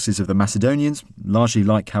advanced forces of the Macedonians, largely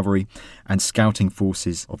light cavalry, and scouting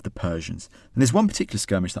forces of the Persians. And there's one particular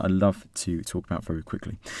skirmish that I love to talk about very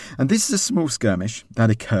quickly. And this is a small skirmish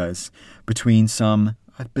that occurs between some,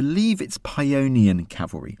 I believe it's Paeonian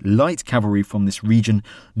cavalry, light cavalry from this region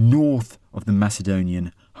north of the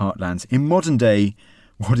Macedonian heartlands. In modern day,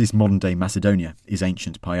 what is modern-day Macedonia is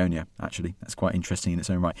ancient Paeonia, actually. That's quite interesting in its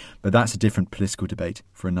own right. But that's a different political debate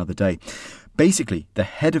for another day. Basically, the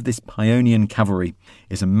head of this Paeonian cavalry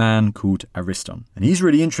is a man called Ariston. And he's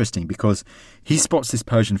really interesting because he spots this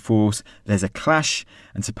Persian force, there's a clash,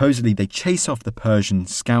 and supposedly they chase off the Persian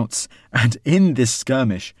scouts. And in this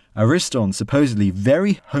skirmish, Ariston, supposedly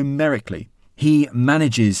very Homerically, he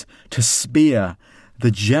manages to spear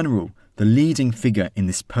the general, the leading figure in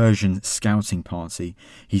this Persian scouting party.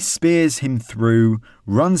 He spears him through,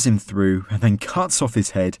 runs him through, and then cuts off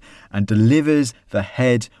his head and delivers the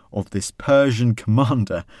head of this Persian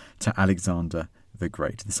commander to Alexander the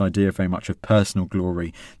Great. This idea very much of personal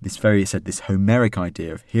glory, this Homeric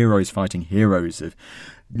idea of heroes fighting heroes, of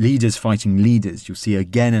leaders fighting leaders, you'll see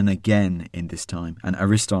again and again in this time. And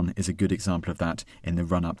Ariston is a good example of that in the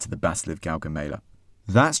run-up to the Battle of Gaugamela.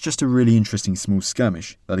 That's just a really interesting small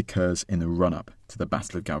skirmish that occurs in the run-up to the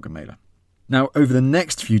Battle of Gaugamela. Now, over the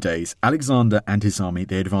next few days, Alexander and his army,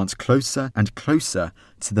 they advance closer and closer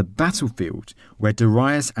to the battlefield where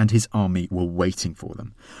Darius and his army were waiting for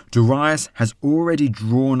them. Darius has already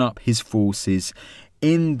drawn up his forces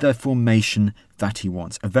in the formation that he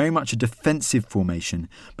wants, very much a defensive formation,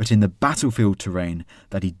 but in the battlefield terrain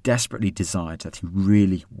that he desperately desired, that he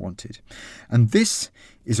really wanted. And this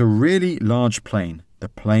is a really large plain, the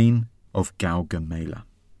plain of Gaugamela.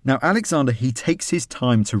 Now, Alexander, he takes his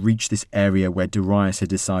time to reach this area where Darius had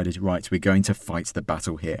decided, right, we're going to fight the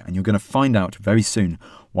battle here. And you're going to find out very soon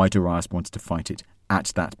why Darius wanted to fight it at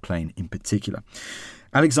that plain in particular.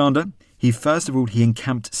 Alexander, he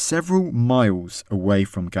encamped several miles away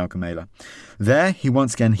from Gaugamela. There, he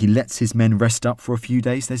lets his men rest up for a few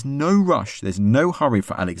days. There's no rush, there's no hurry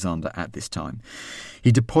for Alexander at this time.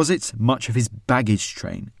 He deposits much of his baggage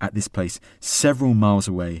train at this place several miles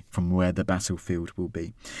away from where the battlefield will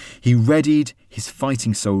be. He readied his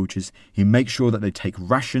fighting soldiers. He makes sure that they take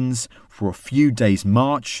rations for a few days'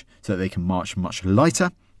 march so that they can march much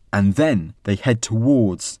lighter. And then they head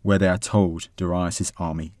towards where they are told Darius'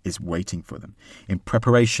 army is waiting for them in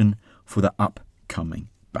preparation for the upcoming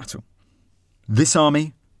battle. This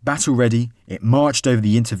army, battle ready, it marched over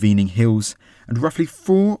the intervening hills, and roughly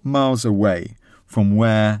 4 miles away from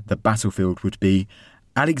where the battlefield would be,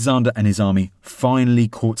 Alexander and his army finally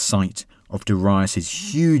caught sight of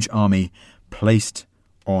Darius' huge army placed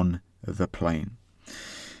on the plain.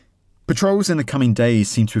 Patrols in the coming days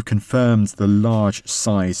seem to have confirmed the large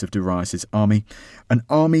size of Darius' army, an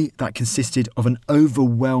army that consisted of an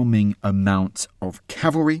overwhelming amount of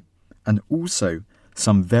cavalry and also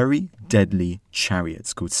some very deadly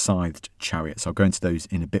chariots called scythed chariots. I'll go into those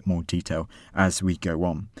in a bit more detail as we go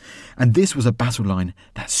on. And this was a battle line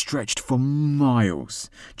that stretched for miles.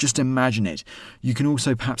 Just imagine it. You can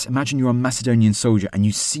also perhaps imagine you're a Macedonian soldier and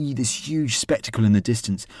you see this huge spectacle in the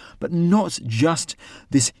distance, but not just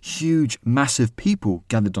this huge mass of people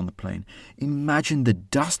gathered on the plain. Imagine the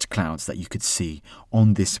dust clouds that you could see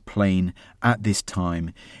on this plain at this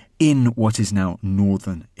time in what is now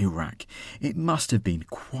northern Iraq. It must have been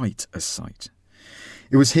quite a sight.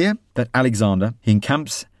 It was here that Alexander, he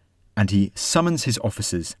encamps and he summons his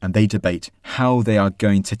officers, and they debate how they are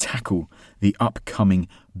going to tackle the upcoming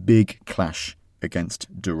big clash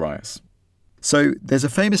against Darius. So there's a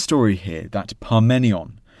famous story here that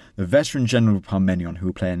Parmenion, the veteran general Parmenion, who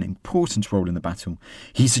will play an important role in the battle,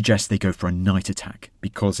 he suggests they go for a night attack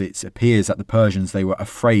because it appears that the Persians, they were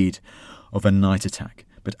afraid of a night attack.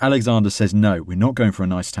 But Alexander says, no, we're not going for a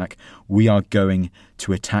night attack. We are going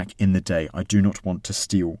to attack in the day. I do not want to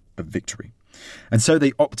steal a victory. And so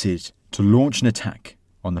they opted to launch an attack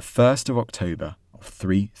on the 1st of October of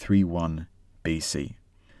 331 BC.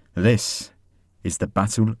 This is the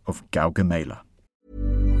Battle of Gaugamela.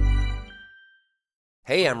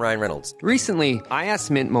 Hey, I'm Ryan Reynolds. Recently, I asked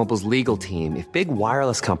Mint Mobile's legal team if big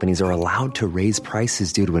wireless companies are allowed to raise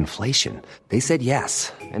prices due to inflation. They said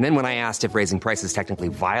yes. And then when I asked if raising prices technically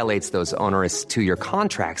violates those onerous 2-year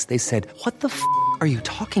contracts, they said, what the f*** are you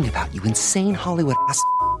talking about, you insane Hollywood ass f-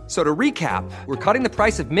 So to recap, we're cutting the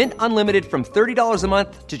price of Mint Unlimited from $30 a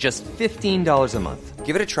month to just $15 a month.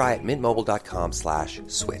 Give it a try at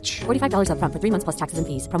mintmobile.com/switch. $45 up front for 3 months plus taxes and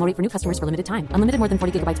fees. Promo rate for new customers for limited time. Unlimited more than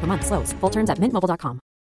 40 gigabytes per month. Slows full terms at mintmobile.com.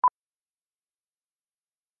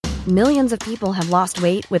 Millions of people have lost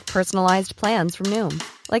weight with personalized plans from Noom.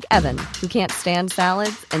 Like Evan, who can't stand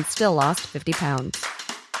salads and still lost 50 pounds.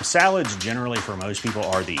 Salads generally for most people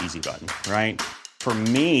are the easy button, right? For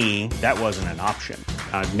me, that wasn't an option.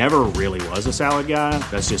 I never really was a salad guy.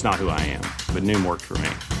 That's just not who I am. But Noom worked for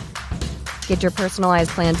me. Get your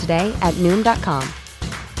personalized plan today at Noom.com.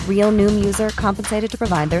 Real Noom user compensated to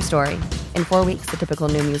provide their story. In 4 weeks, the typical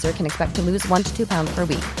Noom user can expect to lose 1 to 2 pounds per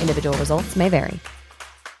week. Individual results may vary.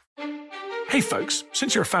 Hey folks,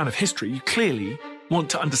 since you're a fan of history, you clearly want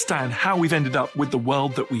to understand how we've ended up with the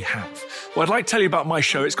world that we have. Well, I'd like to tell you about my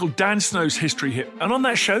show. It's called Dan Snow's History Hit. And on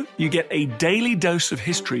that show, you get a daily dose of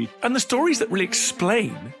history and the stories that really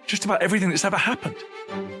explain just about everything that's ever happened.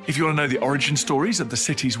 If you want to know the origin stories of the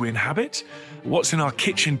cities we inhabit, what's in our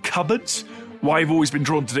kitchen cupboards, why I've always been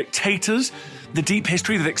drawn to dictators, the deep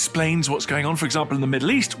history that explains what's going on, for example, in the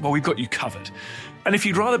Middle East, well, we've got you covered. And if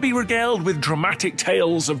you'd rather be regaled with dramatic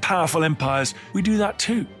tales of powerful empires, we do that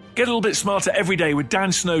too. Get a little bit smarter every day with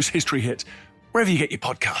Dan Snow's History Hit, wherever you get your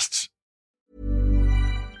podcasts.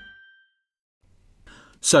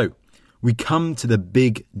 So, we come to the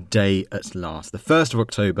big day at last, the 1st of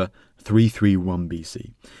October, 331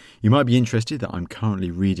 BC. You might be interested that I'm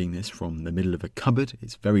currently reading this from the middle of a cupboard.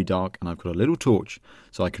 It's very dark and I've got a little torch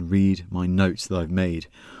so I can read my notes that I've made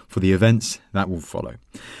for the events that will follow.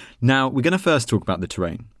 Now, we're going to first talk about the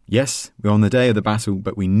terrain. Yes, we're on the day of the battle,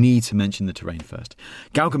 but we need to mention the terrain first.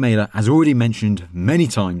 Gaugamela, as already mentioned many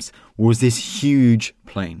times, was this huge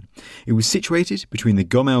plain. It was situated between the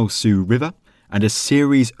Gomel Su River and a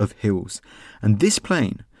series of hills. And this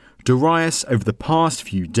plain, Darius, over the past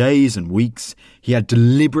few days and weeks, he had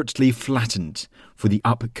deliberately flattened for the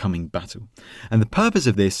upcoming battle. And the purpose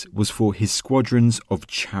of this was for his squadrons of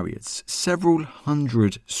chariots, several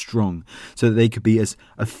hundred strong, so that they could be as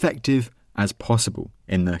effective as possible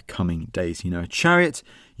in the coming days. You know, a chariot,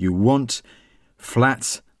 you want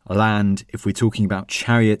flat land if we're talking about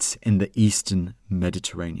chariots in the eastern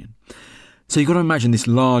Mediterranean. So you've got to imagine this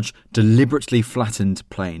large, deliberately flattened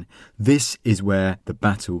plain. This is where the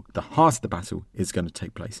battle, the heart of the battle, is going to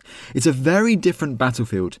take place. It's a very different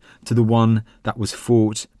battlefield to the one that was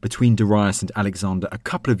fought between Darius and Alexander a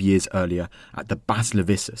couple of years earlier at the Battle of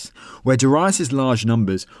Issus, where Darius's large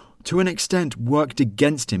numbers to an extent worked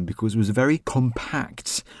against him because it was a very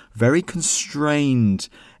compact, very constrained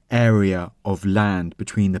area of land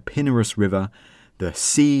between the Pinarus River, the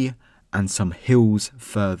sea, and some hills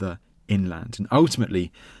further inland. And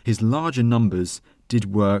ultimately, his larger numbers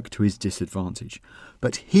did work to his disadvantage.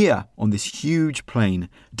 But here, on this huge plain,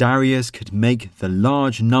 Darius could make the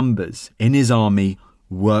large numbers in his army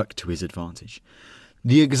work to his advantage.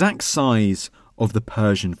 The exact size of the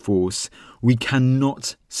Persian force we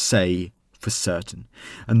cannot say for certain.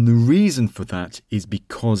 And the reason for that is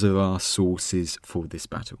because of our sources for this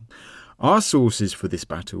battle. Our sources for this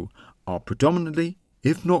battle are predominantly,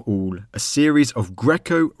 if not all, a series of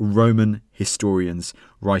Greco-Roman historians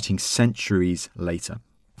writing centuries later.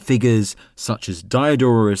 Figures such as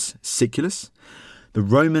Diodorus Siculus, the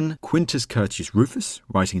Roman Quintus Curtius Rufus,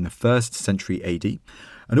 writing in the 1st century AD,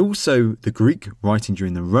 and also the Greek writing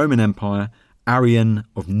during the Roman Empire, Arrian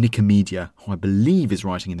of Nicomedia, who I believe is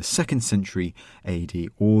writing in the 2nd century AD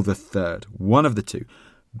or the 3rd, one of the two.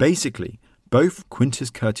 Basically, both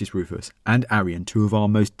Quintus Curtius Rufus and Arrian, two of our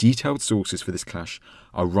most detailed sources for this clash,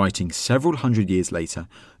 are writing several hundred years later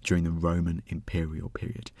during the Roman imperial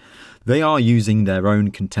period. They are using their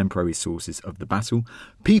own contemporary sources of the battle,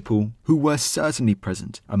 people who were certainly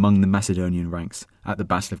present among the Macedonian ranks at the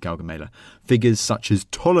Battle of Gaugamela. Figures such as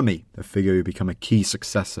Ptolemy, a figure who became a key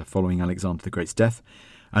successor following Alexander the Great's death,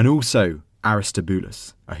 and also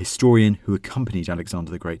Aristobulus, a historian who accompanied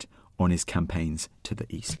Alexander the Great on his campaigns to the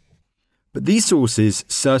east. But these sources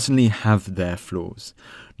certainly have their flaws,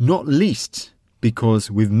 not least because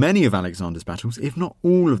with many of Alexander's battles, if not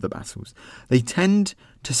all of the battles, they tend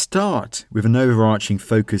to start with an overarching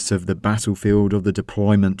focus of the battlefield, of the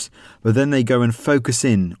deployment, but then they go and focus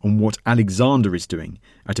in on what Alexander is doing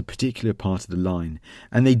at a particular part of the line,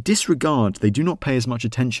 and they do not pay as much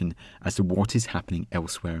attention as to what is happening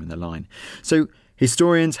elsewhere in the line. So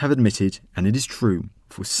historians have admitted, and it is true,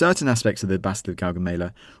 for certain aspects of the Battle of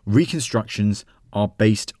Gaugamela, reconstructions are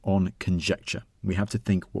based on conjecture. We have to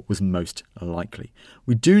think what was most likely.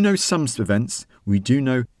 We do know some events, we do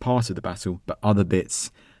know part of the battle, but other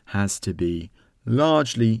bits has to be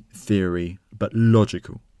largely theory, but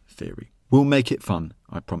logical theory. We'll make it fun,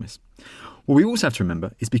 I promise. What we also have to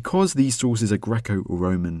remember is because these sources are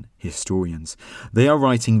Greco-Roman historians, they are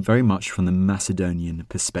writing very much from the Macedonian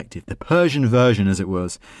perspective. The Persian version, as it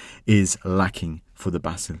was, is lacking for the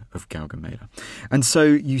Battle of Gaugamela. And so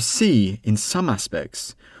you see in some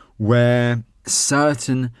aspects where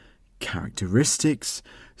certain characteristics,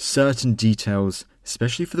 certain details,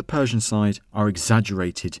 especially for the Persian side, are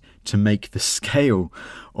exaggerated to make the scale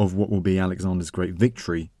of what will be Alexander's great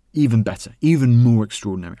victory even better, even more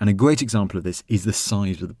extraordinary. And a great example of this is the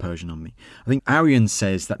size of the Persian army. I think Arrian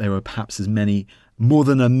says that there were perhaps more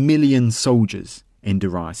than 1 million soldiers in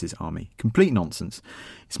Darius' army. Complete nonsense.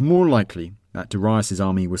 It's more likely that Darius'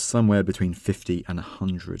 army was somewhere between 50 and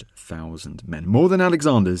 100,000 men. More than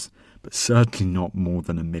Alexander's, but certainly not more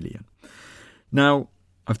than 1 million. Now,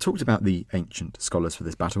 I've talked about the ancient scholars for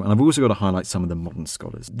this battle, and I've also got to highlight some of the modern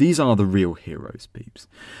scholars. These are the real heroes, peeps.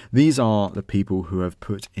 These are the people who have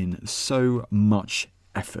put in so much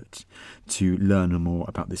effort to learn more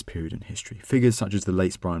about this period in history. Figures such as the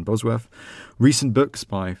late Brian Bosworth, recent books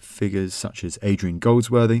by figures such as Adrian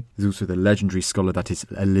Goldsworthy. There's also the legendary scholar that is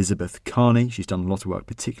Elizabeth Carney. She's done a lot of work,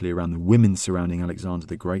 particularly around the women surrounding Alexander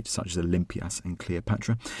the Great, such as Olympias and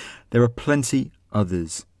Cleopatra. There are plenty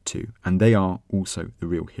others too, and they are also the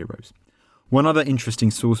real heroes. One other interesting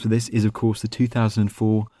source for this is, of course, the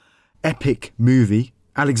 2004 epic movie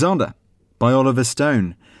Alexander by Oliver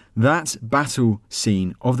Stone. That battle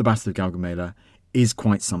scene of the Battle of Gaugamela is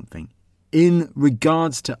quite something. In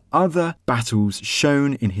regards to other battles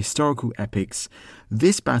shown in historical epics,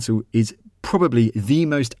 this battle is probably the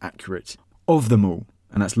most accurate of them all.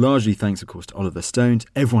 And that's largely thanks, of course, to Oliver Stone, to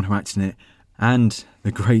everyone who acted in it, and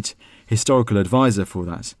the great historical advisor for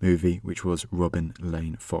that movie, which was Robin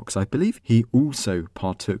Lane Fox. I believe he also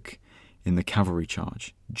partook in the cavalry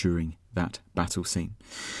charge during that battle scene.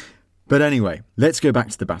 But anyway, let's go back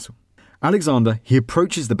to the battle. Alexander, he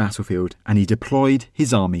approaches the battlefield and he deployed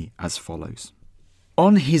his army as follows.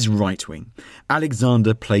 On his right wing,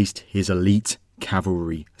 Alexander placed his elite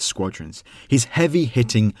cavalry squadrons, his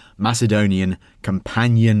heavy-hitting Macedonian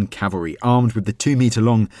companion cavalry, armed with the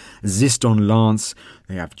 2-metre-long Ziston lance.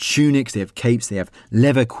 They have tunics, they have capes, they have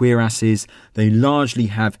leather cuirasses, they largely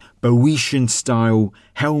have Boeotian-style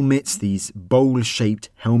helmets, these bowl-shaped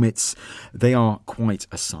helmets. They are quite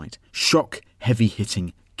a sight. Shock,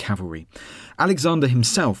 heavy-hitting cavalry. Alexander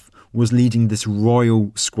himself was leading this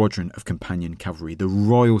royal squadron of companion cavalry, the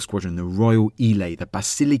royal squadron, the royal Ile, the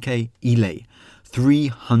Basilike Ile,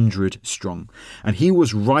 300 strong. And he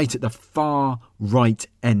was right at the far right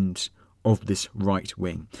end of this right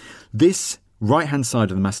wing. This right-hand side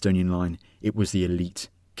of the Macedonian line, it was the elite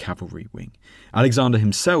cavalry wing. Alexander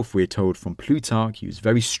himself, we are told from Plutarch, he was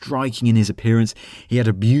very striking in his appearance. He had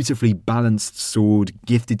a beautifully balanced sword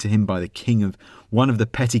gifted to him by the king of one of the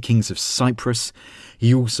petty kings of Cyprus.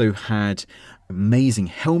 He also had amazing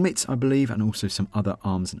helmets, I believe, and also some other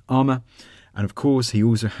arms and armour. And of course, he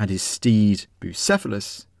also had his steed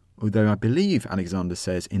Bucephalus, although I believe Alexander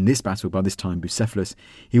says in this battle, by this time, Bucephalus,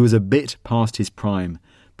 he was a bit past his prime,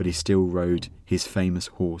 but he still rode his famous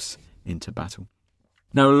horse into battle.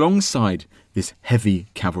 Now, alongside this heavy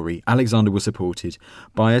cavalry, Alexander was supported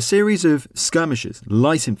by a series of skirmishers,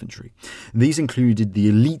 light infantry. These included the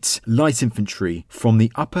elite light infantry from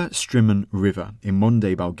the upper Strymon River in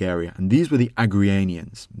modern-day Bulgaria, and these were the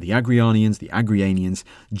Agrianians,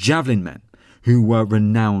 javelin men, who were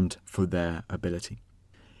renowned for their ability.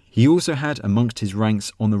 He also had amongst his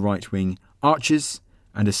ranks on the right wing archers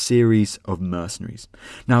and a series of mercenaries.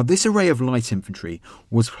 Now, this array of light infantry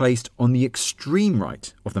was placed on the extreme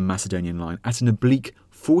right of the Macedonian line at an oblique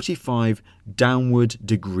 45 downward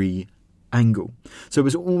degree angle. So it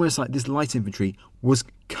was almost like this light infantry was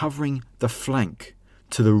covering the flank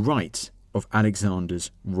to the right of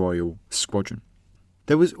Alexander's royal squadron.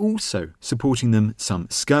 There was also supporting them some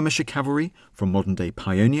skirmisher cavalry from modern-day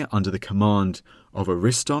Paeonia under the command of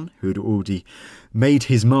Ariston, who had already made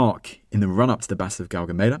his mark in the run-up to the Battle of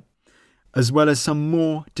Gaugamela, as well as some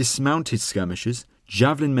more dismounted skirmishers,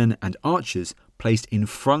 javelin men and archers placed in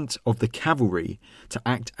front of the cavalry to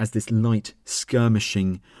act as this light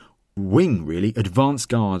skirmishing wing, really, advance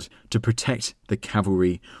guard to protect the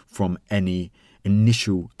cavalry from any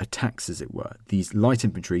initial attacks, as it were. These light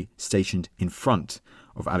infantry stationed in front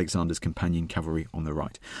of Alexander's companion cavalry on the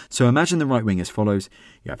right. So imagine the right wing as follows.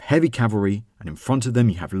 You have heavy cavalry, and in front of them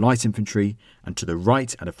you have light infantry, and to the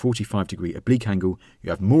right at a 45-degree oblique angle you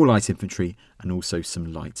have more light infantry and also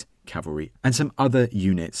some light cavalry and some other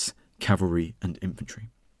units, cavalry and infantry.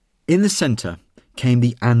 In the centre came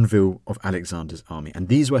the anvil of Alexander's army, and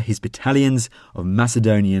these were his battalions of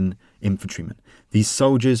Macedonian infantrymen. These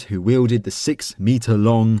soldiers who wielded the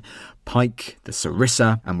 6-metre-long pike, the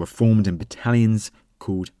sarissa, and were formed in battalions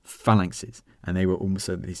called phalanxes. And they were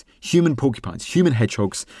also these human porcupines, human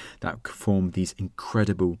hedgehogs that formed these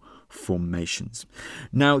incredible formations.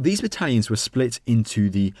 Now, these battalions were split into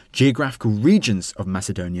the geographical regions of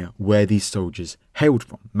Macedonia where these soldiers hailed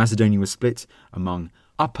from. Macedonia was split among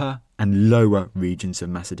upper and lower regions of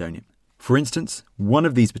Macedonia. For instance, one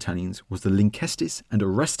of these battalions was the Lynkestis and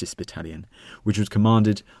Orestis battalion, which was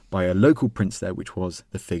commanded by a local prince there, which was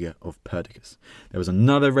the figure of Perdiccas. There was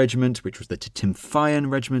another regiment, which was the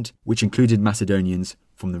Tymphian regiment, which included Macedonians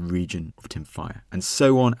from the region of Tymphaea, and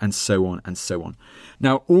so on and so on and so on.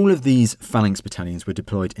 Now, all of these phalanx battalions were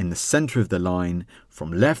deployed in the centre of the line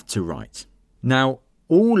from left to right. Now,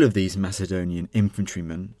 all of these Macedonian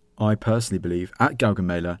infantrymen, I personally believe, at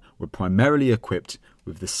Gaugamela were primarily equipped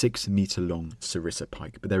with the 6-metre-long sarissa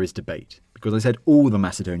pike, but there is debate, because I said all the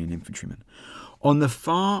Macedonian infantrymen. On the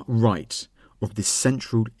far right of this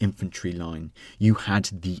central infantry line, you had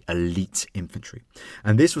the elite infantry,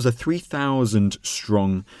 and this was a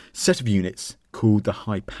 3,000-strong set of units called the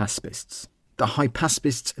Hypaspists. The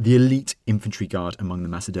Hypaspists, the elite infantry guard among the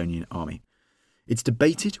Macedonian army. It's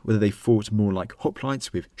debated whether they fought more like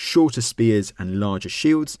hoplites with shorter spears and larger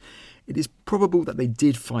shields. It is probable that they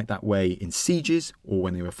did fight that way in sieges or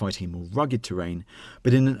when they were fighting in more rugged terrain,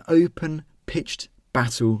 but in an open, pitched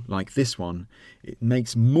battle like this one, it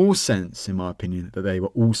makes more sense, in my opinion, that they were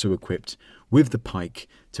also equipped with the pike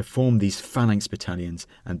to form these phalanx battalions,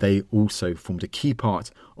 and they also formed a key part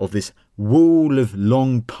of this wall of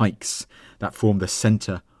long pikes that formed the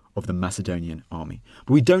centre of the Macedonian army.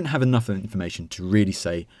 But we don't have enough information to really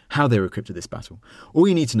say how they were equipped at this battle. All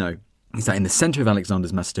you need to know is that in the centre of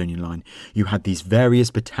Alexander's Macedonian line, you had these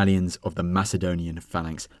various battalions of the Macedonian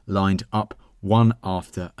phalanx lined up one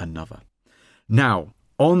after another. Now,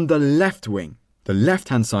 on the left wing, the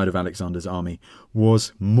left-hand side of Alexander's army,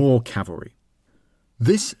 was more cavalry.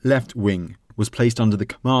 This left wing was placed under the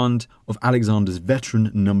command of Alexander's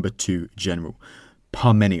veteran number 2 general,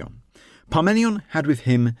 Parmenion. Parmenion had with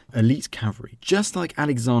him elite cavalry, just like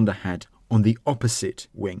Alexander had on the opposite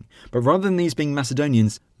wing. But rather than these being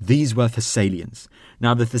Macedonians, these were Thessalians.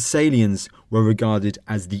 Now, the Thessalians were regarded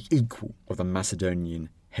as the equal of the Macedonian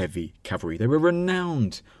heavy cavalry. They were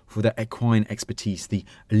renowned for their equine expertise, the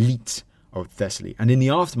elite of Thessaly. And in the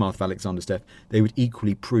aftermath of Alexander's death, they would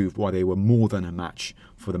equally prove why they were more than a match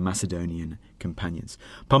for the Macedonian companions.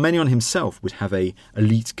 Parmenion himself would have an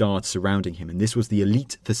elite guard surrounding him, and this was the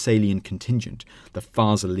elite Thessalian contingent, the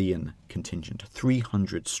Pharsalian contingent,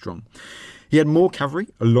 300 strong. He had more cavalry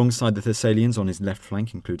alongside the Thessalians on his left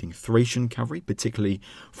flank, including Thracian cavalry, particularly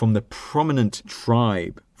from the prominent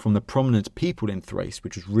tribe, from the prominent people in Thrace,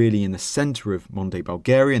 which was really in the centre of modern-day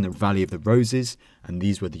Bulgaria in the Valley of the Roses, and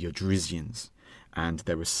these were the Odrysians. And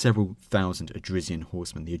there were several thousand Odrysian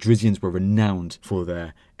horsemen. The Odrysians were renowned for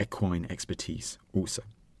their equine expertise also.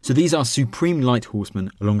 So these are supreme light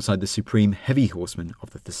horsemen alongside the supreme heavy horsemen of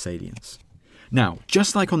the Thessalians. Now,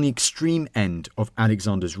 just like on the extreme end of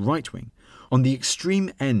Alexander's right wing, on the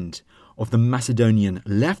extreme end of the Macedonian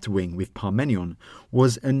left wing with Parmenion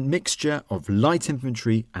was a mixture of light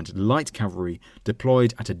infantry and light cavalry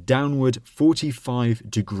deployed at a downward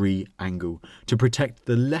 45-degree angle to protect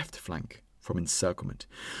the left flank from encirclement.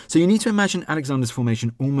 So you need to imagine Alexander's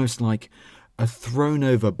formation almost like a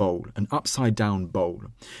thrown-over bowl, an upside-down bowl.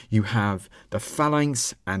 You have the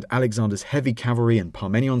phalanx and Alexander's heavy cavalry and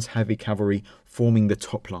Parmenion's heavy cavalry forming the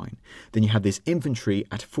top line. Then you have this infantry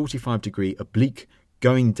at 45-degree oblique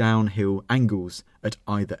going downhill angles at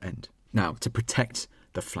either end. Now, to protect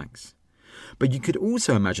the flanks. But you could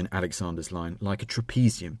also imagine Alexander's line like a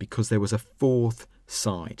trapezium because there was a fourth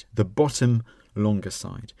side, the bottom longer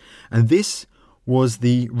side. And this was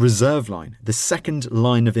the reserve line, the second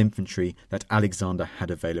line of infantry that Alexander had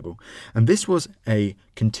available. And this was a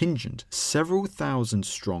contingent, several thousand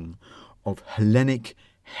strong, of Hellenic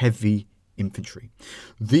heavy infantry.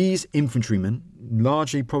 These infantrymen,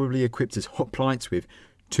 largely probably equipped as hoplites with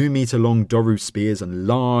 2-meter-long Doru spears and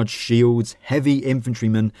large shields, heavy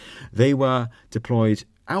infantrymen, they were deployed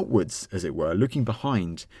outwards, as it were, looking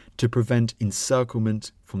behind to prevent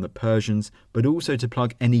encirclement from the Persians, but also to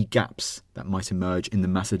plug any gaps that might emerge in the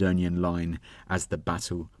Macedonian line as the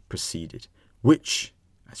battle proceeded, which,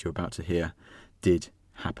 as you're about to hear, did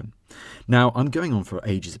happen. Now, I'm going on for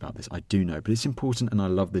ages about this, I do know, but it's important and I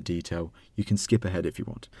love the detail. You can skip ahead if you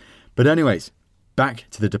want. But anyways, back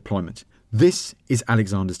to the deployment. This is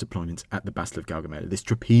Alexander's deployment at the Battle of Gaugamela, this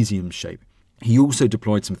trapezium shape. He also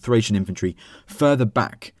deployed some Thracian infantry further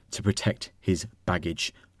back to protect his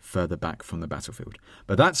baggage further back from the battlefield.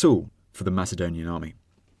 But that's all for the Macedonian army.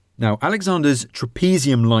 Now, Alexander's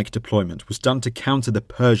trapezium-like deployment was done to counter the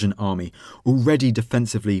Persian army already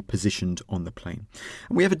defensively positioned on the plain.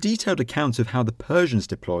 And we have a detailed account of how the Persians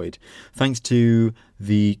deployed, thanks to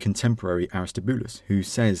the contemporary Aristobulus, who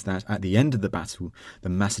says that at the end of the battle, the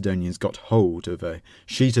Macedonians got hold of a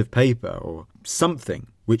sheet of paper or something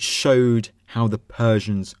which showed how the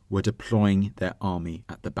Persians were deploying their army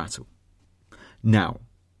at the battle. Now,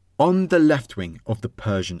 on the left wing of the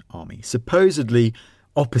Persian army, supposedly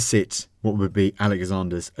opposite what would be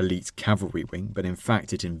Alexander's elite cavalry wing, but in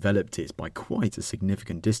fact it enveloped it by quite a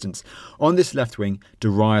significant distance. On this left wing,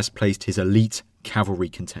 Darius placed his elite cavalry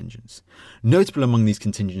contingents. Notable among these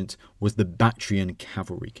contingents was the Bactrian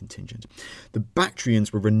cavalry contingent. The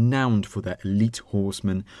Bactrians were renowned for their elite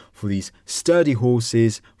horsemen, for these sturdy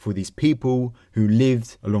horses, for these people who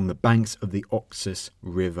lived along the banks of the Oxus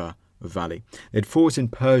River Valley. They'd fought in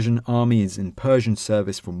Persian armies in Persian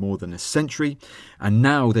service for more than a century, and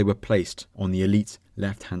now they were placed on the elite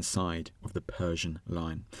left-hand side of the Persian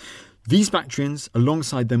line. These Bactrians,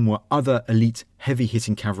 alongside them, were other elite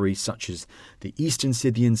heavy-hitting cavalry such as the Eastern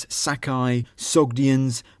Scythians, Sakai,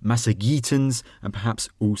 Sogdians, Massagetae, and perhaps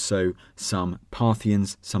also some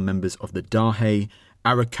Parthians, some members of the Dahe,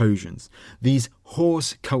 Aracosians. These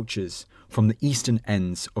horse cultures from the eastern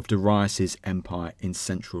ends of Darius's empire in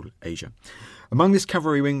Central Asia. Among this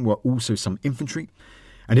cavalry wing were also some infantry,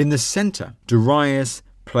 and in the centre, Darius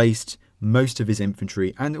placed most of his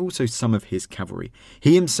infantry and also some of his cavalry.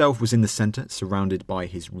 He himself was in the centre, surrounded by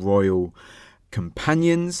his royal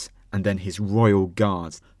companions and then his royal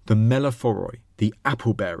guards, the Melaphoroi, the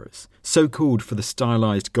apple bearers, so called for the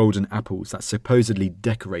stylized golden apples that supposedly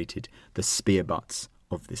decorated the spear butts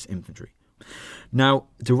of this infantry. Now,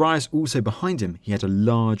 Darius also behind him, he had a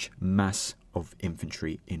large mass of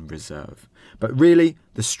infantry in reserve. But really,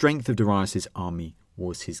 the strength of Darius's army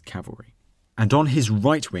was his cavalry. And on his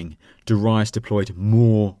right wing, Darius deployed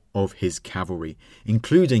more of his cavalry,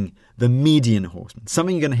 including the Median horsemen.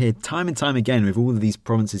 Something you're going to hear time and time again with all of these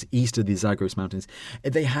provinces east of the Zagros Mountains.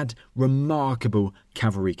 They had remarkable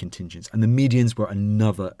cavalry contingents, and the Medians were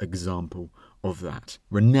another example of that,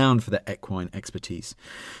 renowned for their equine expertise.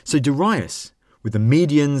 So Darius, with the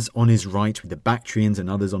Medians on his right, with the Bactrians and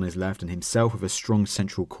others on his left, and himself with a strong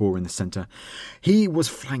central corps in the centre, he was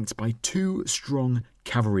flanked by two strong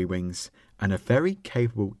cavalry wings and a very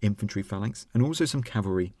capable infantry phalanx, and also some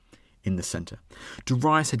cavalry in the centre.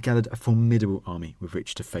 Darius had gathered a formidable army with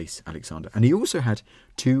which to face Alexander, and he also had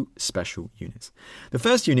two special units. The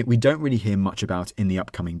first unit we don't really hear much about in the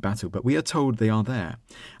upcoming battle, but we are told they are there.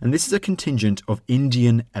 And this is a contingent of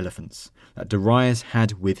Indian elephants that Darius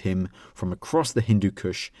had with him from across the Hindu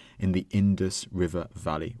Kush in the Indus River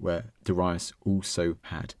Valley, where Darius also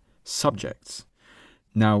had subjects.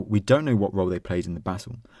 Now, we don't know what role they played in the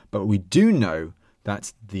battle, but we do know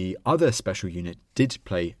that the other special unit did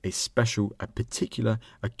play a particular,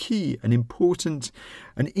 a key, an important,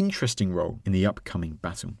 an interesting role in the upcoming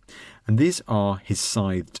battle. And these are his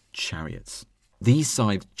scythed chariots. These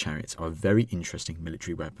scythed chariots are a very interesting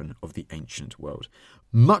military weapon of the ancient world.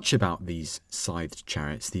 Much about these scythed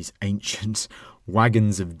chariots, these ancient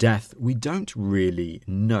wagons of death, we don't really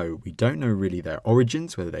know. We don't know really their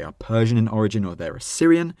origins, whether they are Persian in origin or they're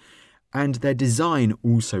Assyrian. And their design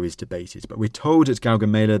also is debated, but we're told at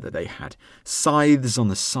Gaugamela that they had scythes on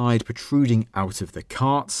the side protruding out of the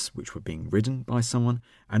carts, which were being ridden by someone,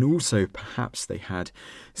 and also perhaps they had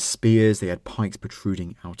spears, they had pikes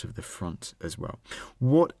protruding out of the front as well.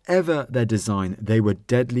 Whatever their design, they were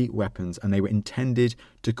deadly weapons, and they were intended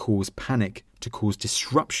to cause panic, to cause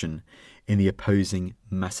disruption in the opposing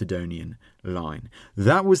Macedonian line.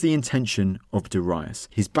 That was the intention of Darius.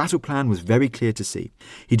 His battle plan was very clear to see.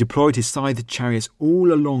 He deployed his scythed chariots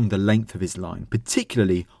all along the length of his line,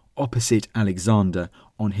 particularly opposite Alexander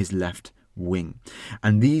on his left wing.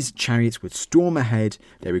 And these chariots would storm ahead,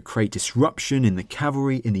 they would create disruption in the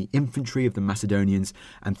cavalry, in the infantry of the Macedonians,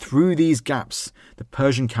 and through these gaps, the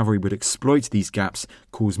Persian cavalry would exploit these gaps,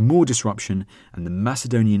 cause more disruption, and the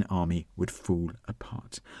Macedonian army would fall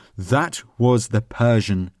apart. That was the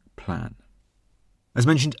Persian plan. As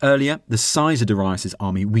mentioned earlier, the size of Darius'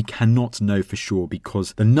 army we cannot know for sure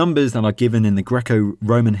because the numbers that are given in the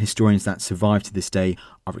Greco-Roman historians that survive to this day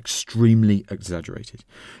are extremely exaggerated.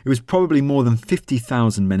 It was probably more than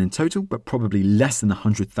 50,000 men in total, but probably less than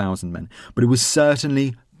 100,000 men. But it was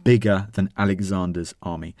certainly bigger than Alexander's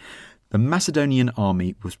army. The Macedonian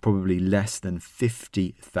army was probably less than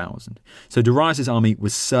 50,000. So Darius' army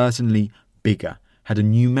was certainly bigger, had a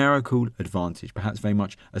numerical advantage, perhaps very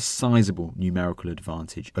much a sizable numerical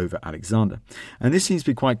advantage over Alexander. And this seems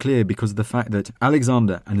to be quite clear because of the fact that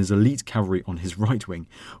Alexander and his elite cavalry on his right wing,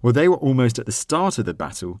 well, they were almost at the start of the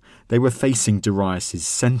battle, they were facing Darius'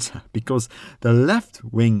 centre because the left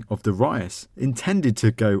wing of Darius intended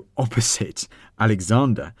to go opposite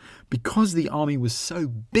Alexander because the army was so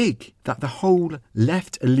big that the whole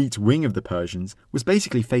left elite wing of the Persians was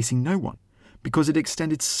basically facing no one because it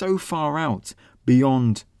extended so far out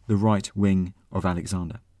beyond the right wing of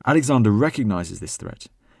Alexander. Alexander recognises this threat,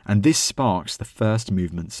 and this sparks the first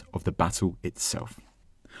movements of the battle itself.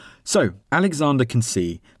 So, Alexander can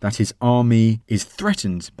see that his army is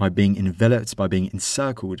threatened by being enveloped, by being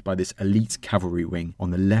encircled by this elite cavalry wing on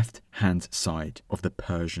the left-hand side of the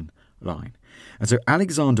Persian line. And so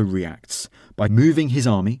Alexander reacts by moving his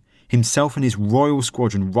army, himself and his royal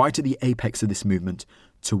squadron, right at the apex of this movement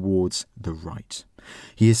towards the right.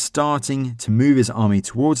 He is starting to move his army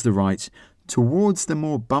towards the right, towards the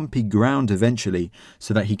more bumpy ground eventually,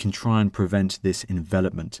 so that he can try and prevent this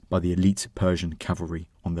envelopment by the elite Persian cavalry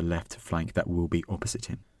on the left flank that will be opposite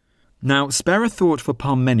him. Now, spare a thought for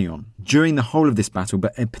Parmenion during the whole of this battle,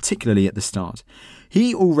 but particularly at the start.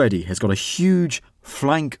 He already has got a huge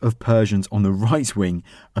flank of Persians on the right wing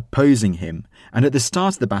opposing him, and at the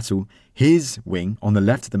start of the battle, his wing on the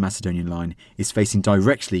left of the Macedonian line is facing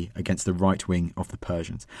directly against the right wing of the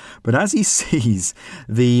Persians. But as he sees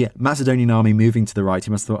the Macedonian army moving to the right, he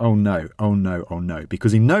must have thought, oh no,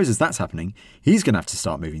 because he knows as that's happening, he's going to have to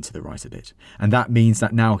start moving to the right a bit. And that means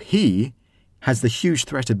that now he has the huge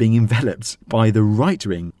threat of being enveloped by the right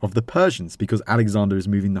wing of the Persians because Alexander is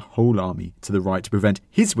moving the whole army to the right to prevent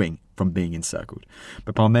his wing from being encircled.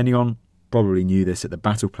 But Parmenion probably knew this at the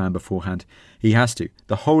battle plan beforehand. He has to.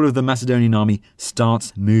 The whole of the Macedonian army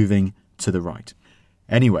starts moving to the right.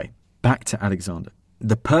 Anyway, back to Alexander.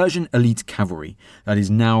 The Persian elite cavalry that is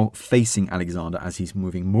now facing Alexander as he's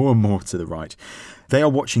moving more and more to the right, they are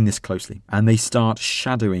watching this closely and they start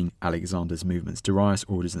shadowing Alexander's movements. Darius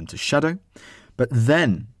orders them to shadow, but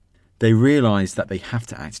then they realise that they have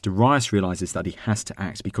to act. Darius realises that he has to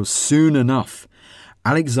act because soon enough,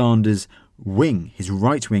 Alexander's wing, his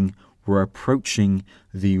right wing, were approaching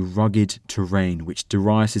the rugged terrain which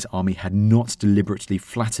Darius' army had not deliberately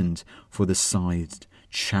flattened for the scythed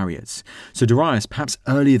chariots. So Darius, perhaps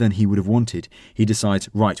earlier than he would have wanted, he decides,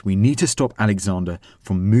 right, we need to stop Alexander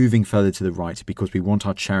from moving further to the right because we want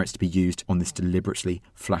our chariots to be used on this deliberately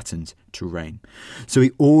flattened terrain. So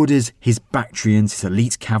he orders his Bactrians, his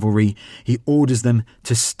elite cavalry, he orders them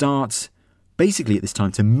to start, basically at this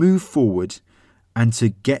time, to move forward and to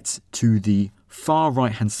get to the far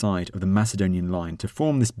right-hand side of the Macedonian line, to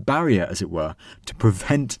form this barrier, as it were, to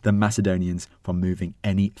prevent the Macedonians from moving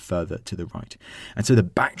any further to the right. And so the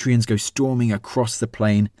Bactrians go storming across the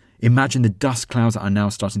plain. Imagine the dust clouds that are now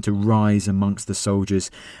starting to rise amongst the soldiers,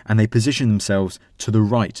 and they position themselves to the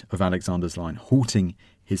right of Alexander's line, halting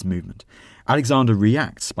his movement. Alexander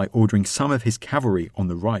reacts by ordering some of his cavalry on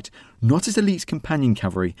the right, not his elite companion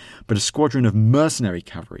cavalry, but a squadron of mercenary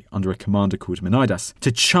cavalry under a commander called Menidas,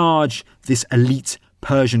 to charge this elite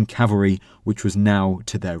Persian cavalry which was now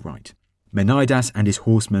to their right. Menidas and his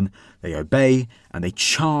horsemen, they obey and they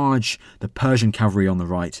charge the Persian cavalry on the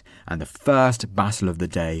right, and the first battle of the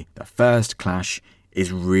day, the first clash,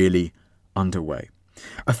 is really underway.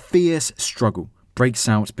 A fierce struggle breaks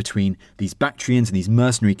out between these Bactrians and these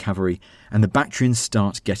mercenary cavalry, and the Bactrians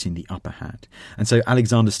start getting the upper hand. And so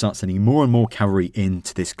Alexander starts sending more and more cavalry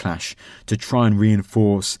into this clash to try and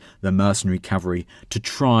reinforce the mercenary cavalry, to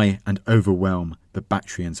try and overwhelm the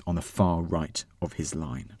Bactrians on the far right of his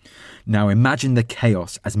line. Now imagine the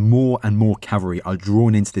chaos as more and more cavalry are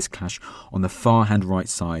drawn into this clash on the far hand right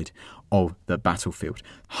side of the battlefield.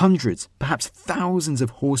 Hundreds, perhaps thousands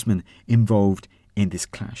of horsemen involved in this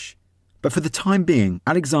clash. But for the time being,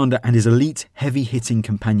 Alexander and his elite heavy-hitting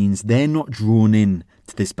companions, they're not drawn in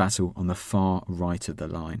to this battle on the far right of the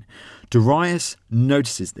line. Darius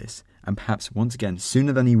notices this, and perhaps once again,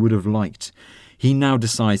 sooner than he would have liked, he now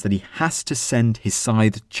decides that he has to send his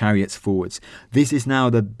scythed chariots forwards. This is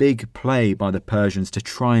now the big play by the Persians to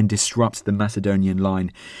try and disrupt the Macedonian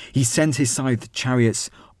line. He sends his scythed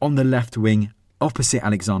chariots on the left wing, opposite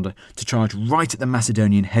Alexander, to charge right at the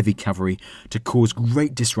Macedonian heavy cavalry to cause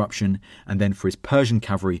great disruption, and then for his Persian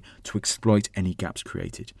cavalry to exploit any gaps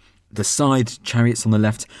created. The scythed chariots on the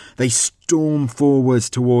left, they storm forwards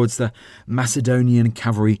towards the Macedonian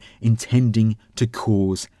cavalry, intending to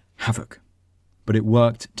cause havoc. But it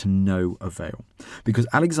worked to no avail, because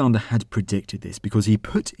Alexander had predicted this, because he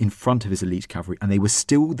put in front of his elite cavalry, and they were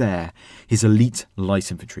still there, his elite light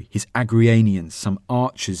infantry, his Agrianians, some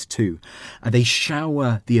archers too, and they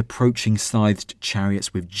shower the approaching scythed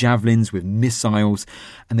chariots with javelins, with missiles,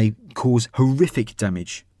 and they cause horrific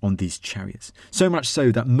damage on these chariots. So much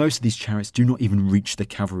so that most of these chariots do not even reach the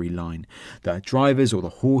cavalry line. The drivers or the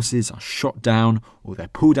horses are shot down, or they're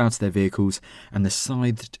pulled out of their vehicles, and the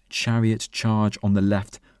scythed chariot charge on the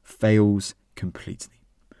left fails completely.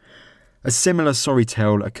 A similar sorry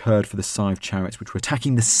tale occurred for the scythed chariots, which were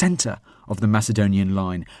attacking the centre of the Macedonian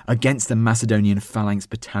line against the Macedonian phalanx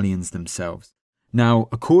battalions themselves. Now,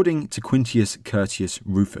 according to Quintus Curtius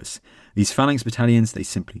Rufus, these phalanx battalions, they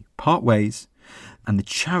simply part ways, and the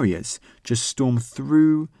chariots just storm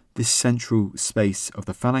through this central space of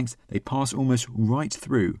the phalanx. They pass almost right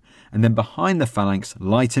through, and then behind the phalanx,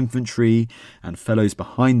 light infantry and fellows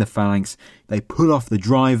behind the phalanx, they pull off the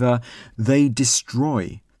driver, they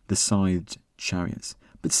destroy the scythed chariots.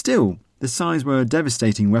 But still, the scythes were a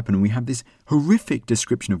devastating weapon, and we have this horrific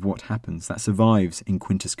description of what happens that survives in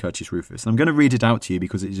Quintus Curtius Rufus. And I'm going to read it out to you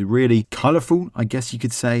because it is really colourful, I guess you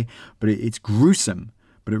could say, but it's gruesome.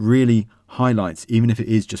 But it really highlights, even if it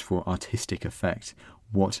is just for artistic effect,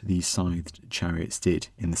 what these scythed chariots did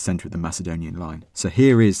in the centre of the Macedonian line. So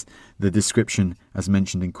here is the description as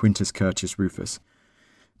mentioned in Quintus Curtius Rufus.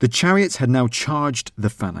 The chariots had now charged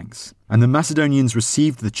the phalanx, and the Macedonians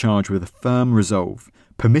received the charge with a firm resolve,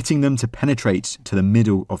 permitting them to penetrate to the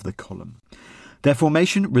middle of the column. Their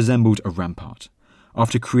formation resembled a rampart.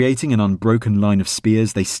 After creating an unbroken line of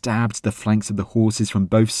spears, they stabbed the flanks of the horses from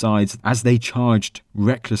both sides as they charged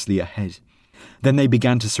recklessly ahead. Then they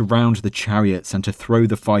began to surround the chariots and to throw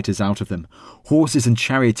the fighters out of them. Horses and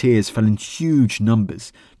charioteers fell in huge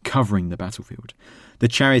numbers, covering the battlefield. The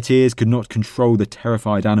charioteers could not control the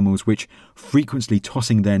terrified animals which, frequently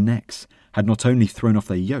tossing their necks, had not only thrown off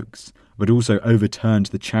their yokes, but also overturned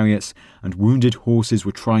the chariots, and wounded horses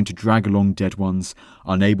were trying to drag along dead ones,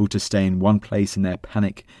 unable to stay in one place in their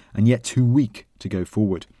panic, and yet too weak to go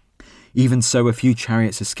forward. Even so, a few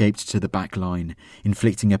chariots escaped to the back line,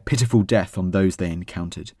 inflicting a pitiful death on those they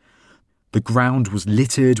encountered. The ground was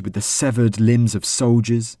littered with the severed limbs of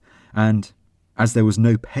soldiers, and, as there was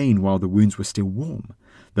no pain while the wounds were still warm,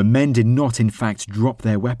 the men did not in fact drop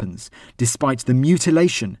their weapons, despite the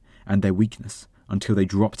mutilation and their weakness, until they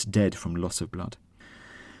dropped dead from loss of blood.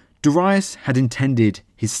 Darius had intended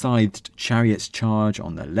his scythed chariots charge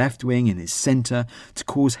on the left wing in his centre to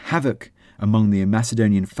cause havoc among the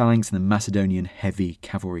Macedonian phalanx and the Macedonian heavy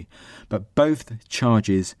cavalry, but both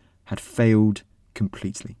charges had failed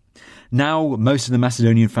completely. Now, most of the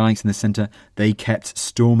Macedonian phalanx in the centre, they kept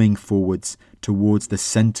storming forwards towards the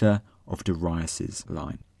centre of Darius's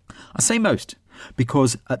line. I say most,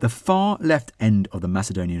 because at the far left end of the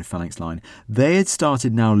Macedonian phalanx line, they had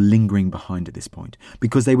started now lingering behind at this point,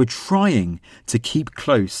 because they were trying to keep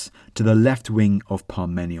close to the left wing of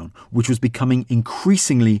Parmenion, which was becoming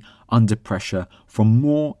increasingly under pressure from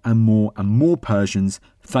more and more Persians,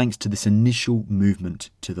 thanks to this initial movement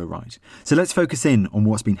to the right. So let's focus in on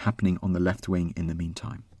what's been happening on the left wing in the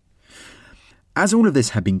meantime. As all of this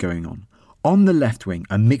had been going on the left wing,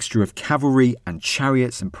 a mixture of cavalry and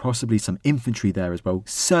chariots and possibly some infantry there as well,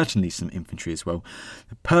 certainly some infantry as well,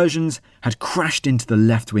 the Persians had crashed into the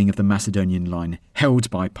left wing of the Macedonian line held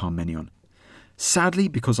by Parmenion. Sadly,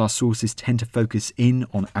 because our sources tend to focus in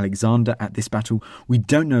on Alexander at this battle, we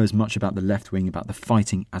don't know as much about the left wing, about the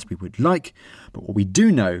fighting as we would like. But what we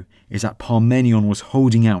do know is that Parmenion was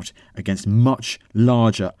holding out against much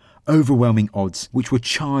larger, overwhelming odds, which were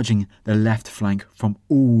charging the left flank from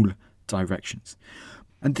all directions.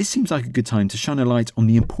 And this seems like a good time to shine a light on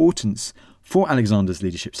the importance for Alexander's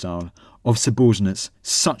leadership style of subordinates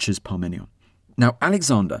such as Parmenion. Now,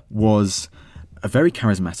 Alexander was a very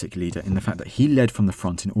charismatic leader in the fact that he led from the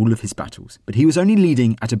front in all of his battles, but he was only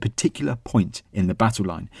leading at a particular point in the battle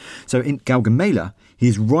line. So in Gaugamela, he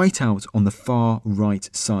is right out on the far right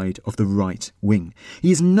side of the right wing. He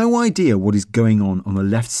has no idea what is going on the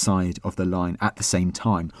left side of the line at the same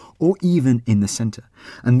time, or even in the centre.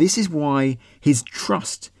 And this is why his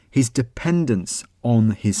trust, his dependence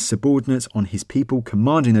on his subordinates, on his people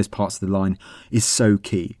commanding those parts of the line is so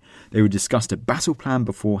key. They were discussed a battle plan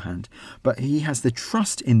beforehand, but he has the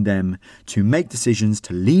trust in them to make decisions,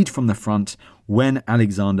 to lead from the front when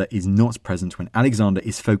Alexander is not present, when Alexander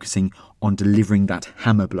is focusing on delivering that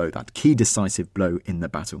hammer blow, that key decisive blow in the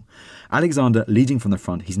battle. Alexander leading from the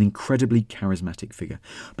front, he's an incredibly charismatic figure.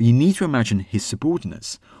 But you need to imagine his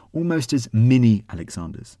subordinates almost as mini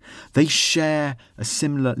Alexanders. They share a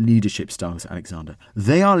similar leadership style as Alexander.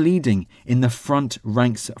 They are leading in the front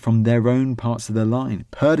ranks from their own parts of the line.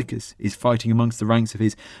 Perdiccas is fighting amongst the ranks of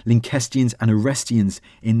his Lyncestians and Orestians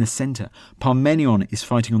in the centre. Parmenion is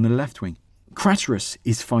fighting on the left wing. Craterus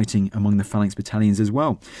is fighting among the phalanx battalions as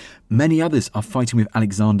well. Many others are fighting with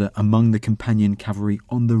Alexander among the companion cavalry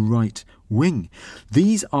on the right wing.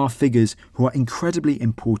 These are figures who are incredibly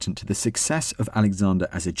important to the success of Alexander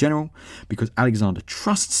as a general, because Alexander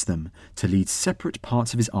trusts them to lead separate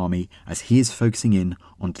parts of his army as he is focusing in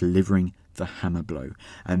on delivering the hammer blow.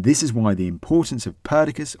 And this is why the importance of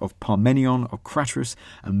Perdiccas, of Parmenion, of Craterus,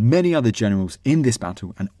 and many other generals in this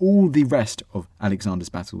battle and all the rest of Alexander's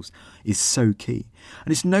battles is so key.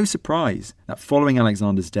 And it's no surprise that following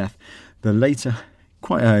Alexander's death, the later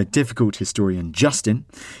quite a difficult historian, Justin,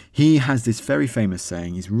 he has this very famous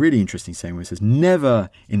saying, he's really interesting saying, where he says, never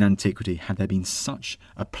in antiquity had there been such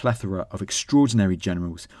a plethora of extraordinary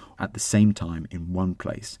generals at the same time in one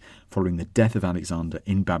place, following the death of Alexander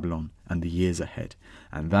in Babylon and the years ahead.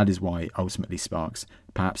 And that is why it ultimately sparks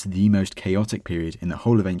perhaps the most chaotic period in the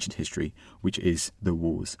whole of ancient history, which is the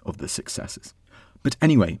Wars of the Successors. But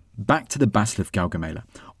anyway, back to the Battle of Gaugamela.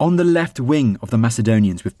 On the left wing of the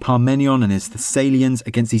Macedonians, with Parmenion and his Thessalians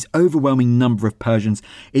against these overwhelming number of Persians,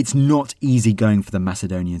 it's not easy going for the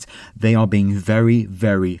Macedonians. They are being very,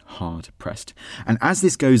 very hard pressed. And as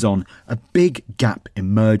this goes on, a big gap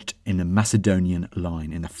emerged in the Macedonian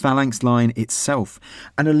line, in the phalanx line itself.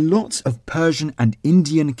 And a lot of Persian and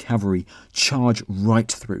Indian cavalry charge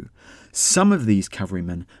right through. Some of these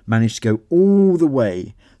cavalrymen managed to go all the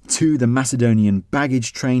way to the Macedonian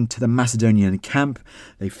baggage train, to the Macedonian camp.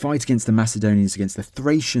 They fight against the Macedonians, against the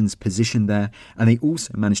Thracians positioned there, and they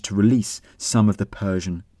also managed to release some of the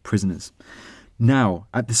Persian prisoners. Now,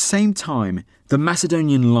 at the same time, the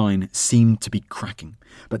Macedonian line seemed to be cracking,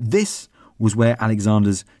 but this was where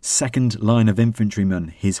Alexander's second line of infantrymen,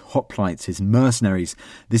 his hoplites, his mercenaries,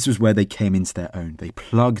 this was where they came into their own. They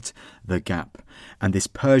plugged the gap, and this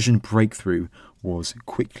Persian breakthrough was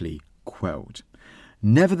quickly quelled.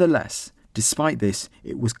 Nevertheless, despite this,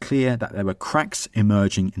 it was clear that there were cracks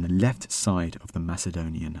emerging in the left side of the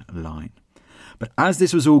Macedonian line. But as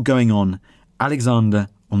this was all going on, Alexander,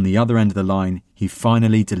 on the other end of the line, he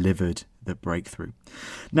finally delivered the breakthrough.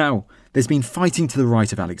 Now, there's been fighting to the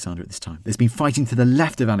right of Alexander at this time. There's been fighting to the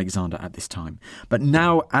left of Alexander at this time. But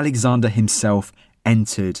now Alexander himself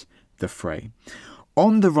entered the fray.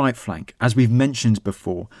 On the right flank, as we've mentioned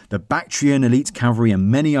before, the Bactrian elite cavalry and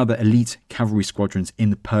many other elite cavalry squadrons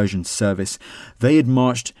in the Persian service, they had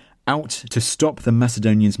marched out to stop the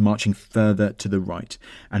Macedonians marching further to the right.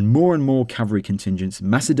 And more cavalry contingents,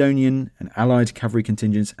 Macedonian and allied cavalry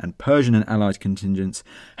contingents and Persian and allied contingents,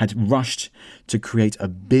 had rushed to create a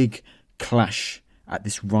big clash at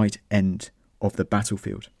this right end of the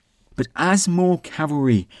battlefield. But as more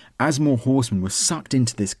cavalry, as more horsemen were sucked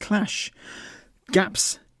into this clash,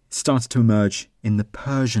 gaps started to emerge in the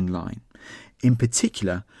Persian line, in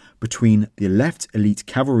particular between the left elite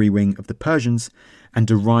cavalry wing of the Persians and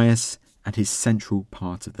Darius and his central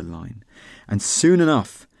part of the line. And soon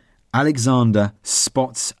enough, Alexander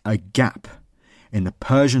spots a gap in the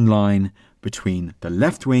Persian line between the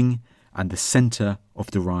left wing and the centre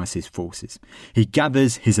of Darius' forces. He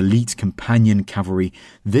gathers his elite companion cavalry.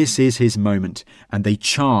 This is his moment, and they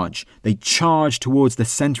charge. They charge towards the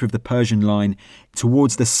centre of the Persian line,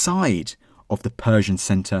 towards the side of the Persian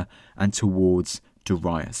centre, and towards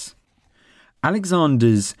Darius.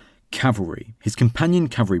 Alexander's cavalry, his companion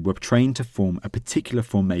cavalry, were trained to form a particular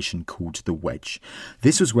formation called the wedge.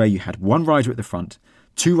 This was where you had one rider at the front,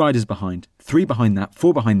 2 riders behind, 3 behind that,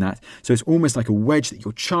 4 behind that. So it's almost like a wedge that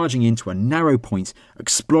you're charging into a narrow point,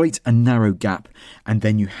 exploit a narrow gap, and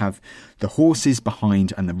then you have the horses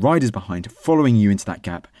behind and the riders behind following you into that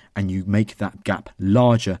gap, and you make that gap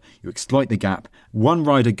larger, you exploit the gap, one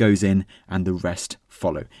rider goes in and the rest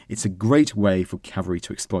follow. It's a great way for cavalry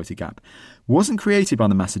to exploit a gap. It wasn't created by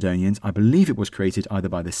the Macedonians. I believe it was created either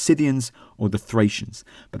by the Scythians or the Thracians,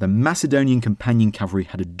 but the Macedonian companion cavalry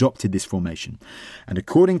had adopted this formation. And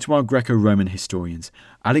according to our Greco-Roman historians,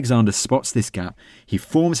 Alexander spots this gap, he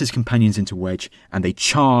forms his companions into wedge, and they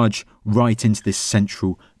charge right into this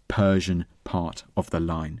central Persian part of the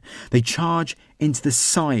line. They charge into the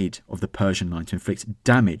side of the Persian line to inflict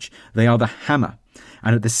damage. They are the hammer.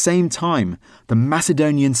 And at the same time, the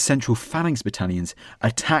Macedonian central phalanx battalions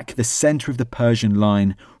attack the centre of the Persian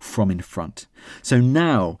line from in front. So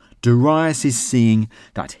now Darius is seeing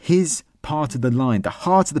that his part of the line, the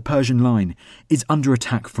heart of the Persian line, is under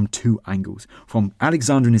attack from 2 angles, from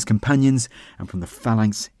Alexander and his companions and from the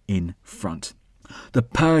phalanx in front. The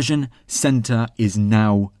Persian centre is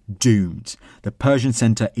now doomed. The Persian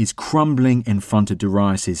centre is crumbling in front of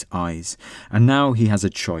Darius's eyes. And now he has a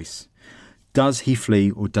choice. Does he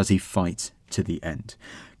flee or does he fight to the end?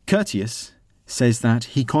 Curtius says that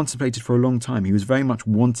he contemplated for a long time. He was very much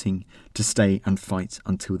wanting to stay and fight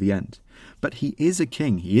until the end. But he is a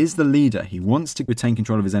king. He is the leader. He wants to retain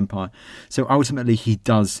control of his empire. So ultimately he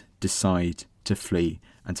does decide to flee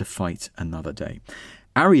and to fight another day.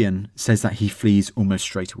 Arrian says that he flees almost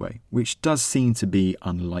straight away, which does seem to be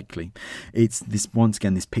unlikely. It's this, once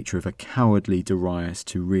again, this picture of a cowardly Darius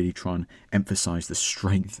to really try and emphasise the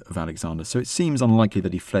strength of Alexander. So it seems unlikely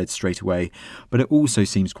that he fled straight away, but it also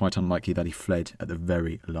seems quite unlikely that he fled at the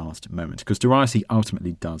very last moment, because Darius, he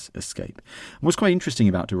ultimately does escape. And what's quite interesting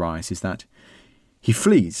about Darius is that he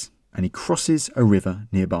flees and he crosses a river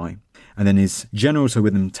nearby, and then his generals are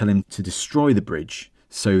with him, tell him to destroy the bridge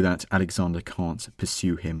so that Alexander can't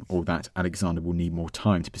pursue him, or that Alexander will need more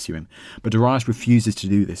time to pursue him. But Darius refuses to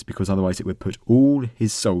do this because otherwise it would put all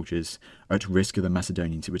his soldiers at risk of the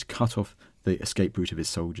Macedonians. It would cut off the escape route of his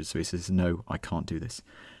soldiers. So he says, no, I can't do this.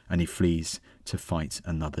 And he flees to fight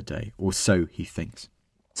another day, or so he thinks.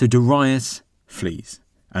 So Darius flees,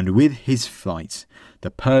 and with his flight,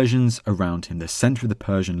 the Persians around him, the centre of the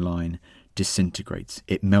Persian line, disintegrates.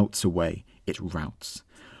 It melts away. It routs.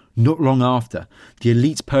 Not long after, the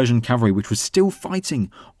elite Persian cavalry, which was still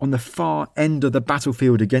fighting on the far end of the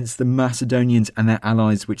battlefield against the Macedonians and their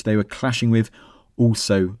allies, which they were clashing with,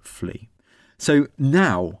 also flee. So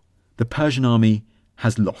now the Persian army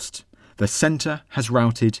has lost. The centre has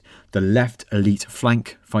routed. The left elite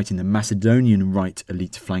flank, fighting the Macedonian right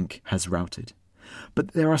elite flank, has routed.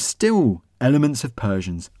 But there are still elements of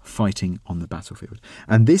Persians fighting on the battlefield.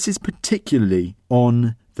 And this is particularly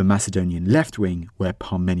on the Macedonian left wing, where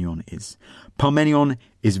Parmenion is. Parmenion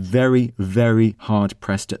is very, very hard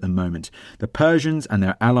pressed at the moment. The Persians and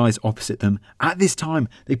their allies opposite them, at this time,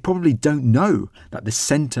 they probably don't know that the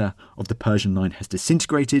centre of the Persian line has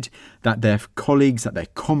disintegrated, that their colleagues, that their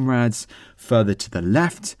comrades further to the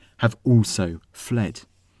left have also fled.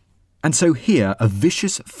 And so here, a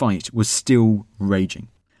vicious fight was still raging.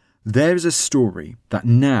 There is a story that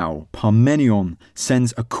now Parmenion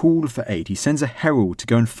sends a call for aid. He sends a herald to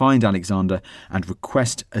go and find Alexander and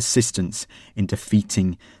request assistance in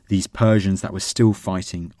defeating these Persians that were still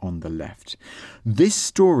fighting on the left. This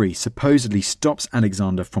story supposedly stops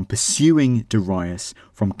Alexander from pursuing Darius,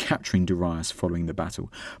 from capturing Darius following the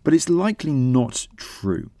battle. But it's likely not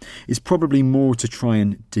true. It's probably more to try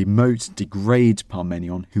and degrade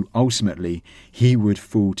Parmenion, who ultimately he would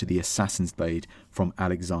fall to the assassin's blade from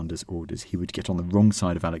Alexander's orders. He would get on the wrong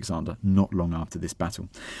side of Alexander not long after this battle.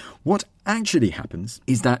 What actually happens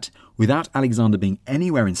is that without Alexander being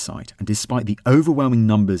anywhere in sight, and despite the overwhelming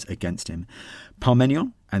numbers against him,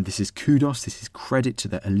 Parmenion, and this is kudos, this is credit to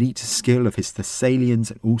the elite skill of his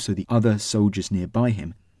Thessalians and also the other soldiers nearby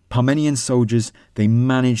him, Parmenion soldiers, they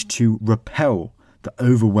managed to repel the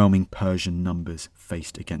overwhelming Persian numbers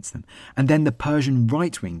faced against them. And then the Persian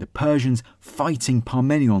right wing, the Persians fighting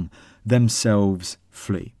Parmenion, themselves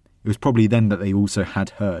flee. It was probably then that they also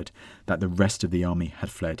had heard that the rest of the army had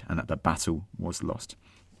fled and that the battle was lost.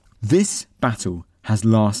 This battle has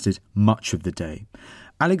lasted much of the day.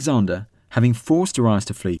 Alexander having forced Darius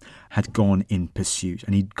to flee, had gone in pursuit,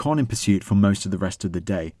 and he'd gone in pursuit for most of the rest of the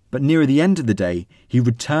day. But near the end of the day, he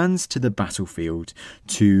returns to the battlefield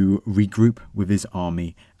to regroup with his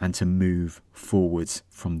army and to move forwards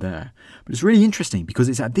from there. But it's really interesting because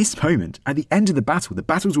it's at this moment, at the end of the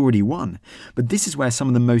battle's already won, but this is where some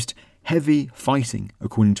of the most heavy fighting,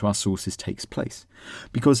 according to our sources, takes place.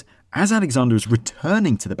 Because as Alexander is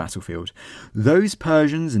returning to the battlefield, those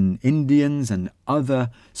Persians and Indians and other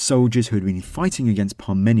soldiers who had been fighting against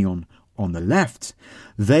Parmenion on the left,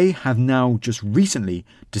 they have now just recently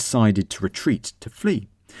decided to retreat, to flee.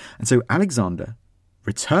 And so Alexander,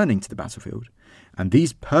 returning to the battlefield, and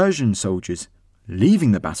these Persian soldiers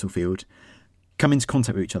leaving the battlefield, come into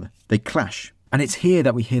contact with each other. They clash. And it's here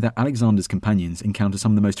that we hear that Alexander's companions encounter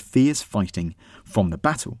some of the most fierce fighting from the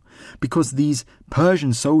battle. Because these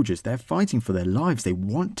Persian soldiers, they're fighting for their lives. They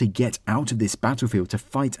want to get out of this battlefield to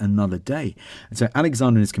fight another day. And so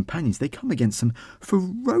Alexander and his companions, they come against some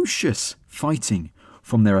ferocious fighting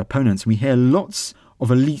from their opponents. We hear lots of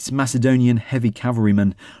elite Macedonian heavy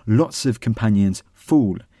cavalrymen, lots of companions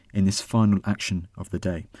fall in this final action of the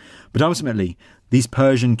day. But ultimately, these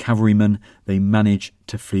Persian cavalrymen, they manage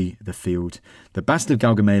to flee the field. The Battle of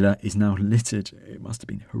Gaugamela is now littered, it must have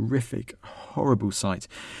been a horrific, horrible sight,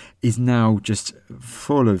 is now just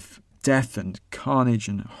full of death and carnage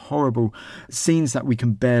and horrible scenes that we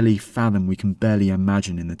can barely fathom, we can barely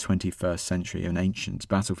imagine in the 21st century, an ancient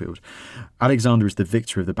battlefield. Alexander is the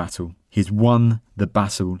victor of the battle. He's won the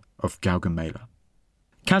Battle of Gaugamela.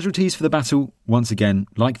 Casualties for the battle, once again,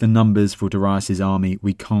 like the numbers for Darius' army,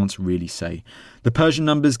 we can't really say. The Persian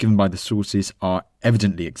numbers given by the sources are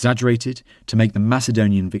evidently exaggerated to make the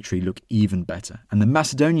Macedonian victory look even better. And the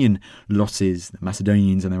Macedonian losses, the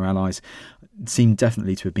Macedonians and their allies, seem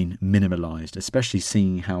definitely to have been minimalised, especially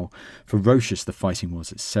seeing how ferocious the fighting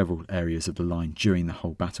was at several areas of the line during the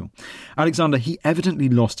whole battle. Alexander, he evidently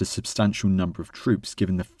lost a substantial number of troops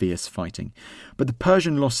given the fierce fighting, but the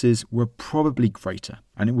Persian losses were probably greater,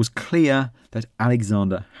 and it was clear that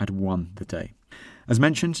Alexander had won the day. As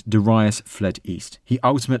mentioned, Darius fled east. He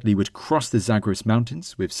ultimately would cross the Zagros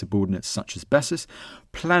Mountains with subordinates such as Bessus,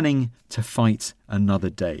 planning to fight another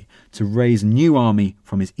day, to raise a new army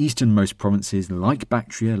from his easternmost provinces like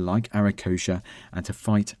Bactria, like Arachosia, and to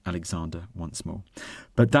fight Alexander once more.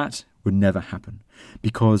 But that would never happen,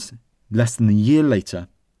 because less than a year later,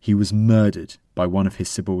 he was murdered by one of his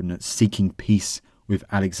subordinates seeking peace with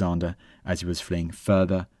Alexander as he was fleeing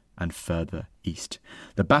further and further east.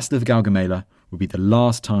 The Battle of Gaugamela would be the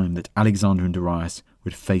last time that Alexander and Darius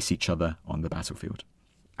would face each other on the battlefield.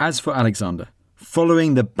 As for Alexander,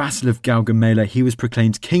 following the Battle of Gaugamela, he was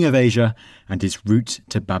proclaimed King of Asia and his route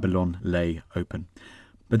to Babylon lay open.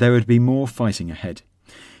 But there would be more fighting ahead.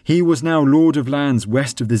 He was now lord of lands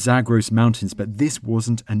west of the Zagros Mountains, but this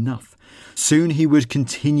wasn't enough. Soon he would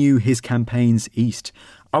continue his campaigns east,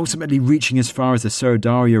 ultimately reaching as far as the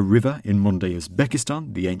Sardaria River in modern-day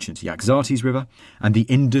Uzbekistan, the ancient Yaxartes River, and the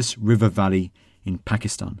Indus River Valley in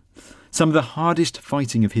Pakistan. Some of the hardest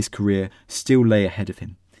fighting of his career still lay ahead of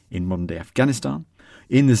him in modern-day Afghanistan,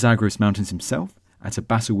 in the Zagros Mountains himself, at a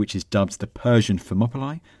battle which is dubbed the Persian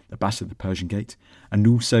Thermopylae, the Battle of the Persian Gate, and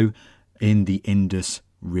also in the Indus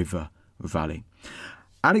River Valley.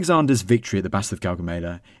 Alexander's victory at the Battle of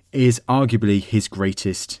Gaugamela is arguably his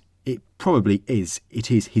greatest. It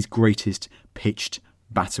is his greatest pitched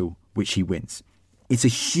battle which he wins. It's a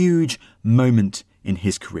huge moment in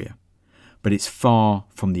his career, but it's far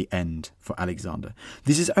from the end for Alexander.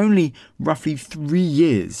 This is only roughly 3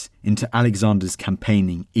 years into Alexander's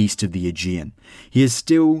campaigning east of the Aegean. He has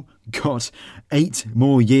still got 8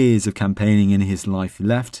 more years of campaigning in his life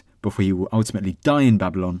left before he will ultimately die in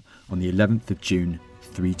Babylon on the 11th of June,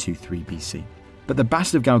 323 BC. But the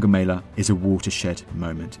Battle of Gaugamela is a watershed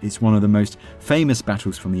moment. It's one of the most famous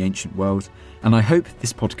battles from the ancient world, and I hope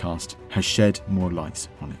this podcast has shed more light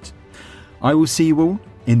on it. I will see you all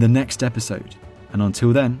in the next episode, and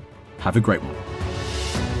until then, have a great one.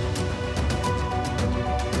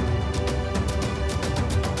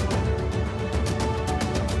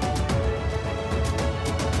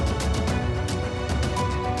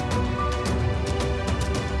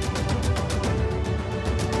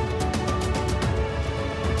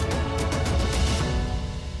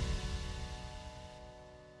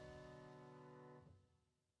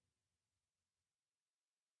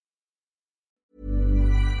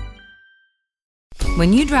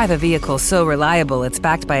 When you drive a vehicle so reliable it's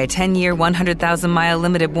backed by a 10-year, 100,000-mile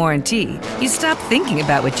limited warranty, you stop thinking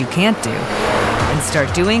about what you can't do and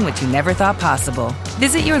start doing what you never thought possible.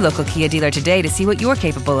 Visit your local Kia dealer today to see what you're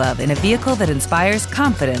capable of in a vehicle that inspires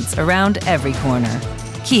confidence around every corner.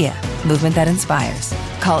 Kia, movement that inspires.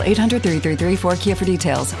 Call 800-333-4KIA for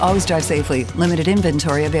details. Always drive safely. Limited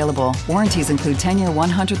inventory available. Warranties include 10-year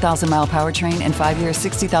 100,000-mile powertrain and 5-year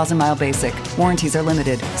 60,000-mile basic. Warranties are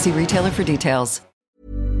limited. See retailer for details.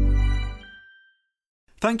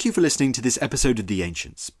 Thank you for listening to this episode of The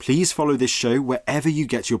Ancients. Please follow this show wherever you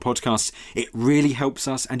get your podcasts. It really helps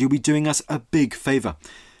us and you'll be doing us a big favour.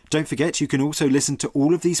 Don't forget, you can also listen to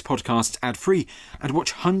all of these podcasts ad-free and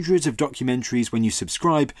watch hundreds of documentaries when you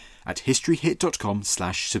subscribe at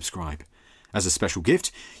historyhit.com/subscribe. As a special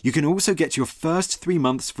gift, you can also get your first 3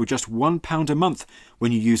 months for just £1 a month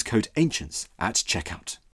when you use code ANCIENTS at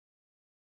checkout.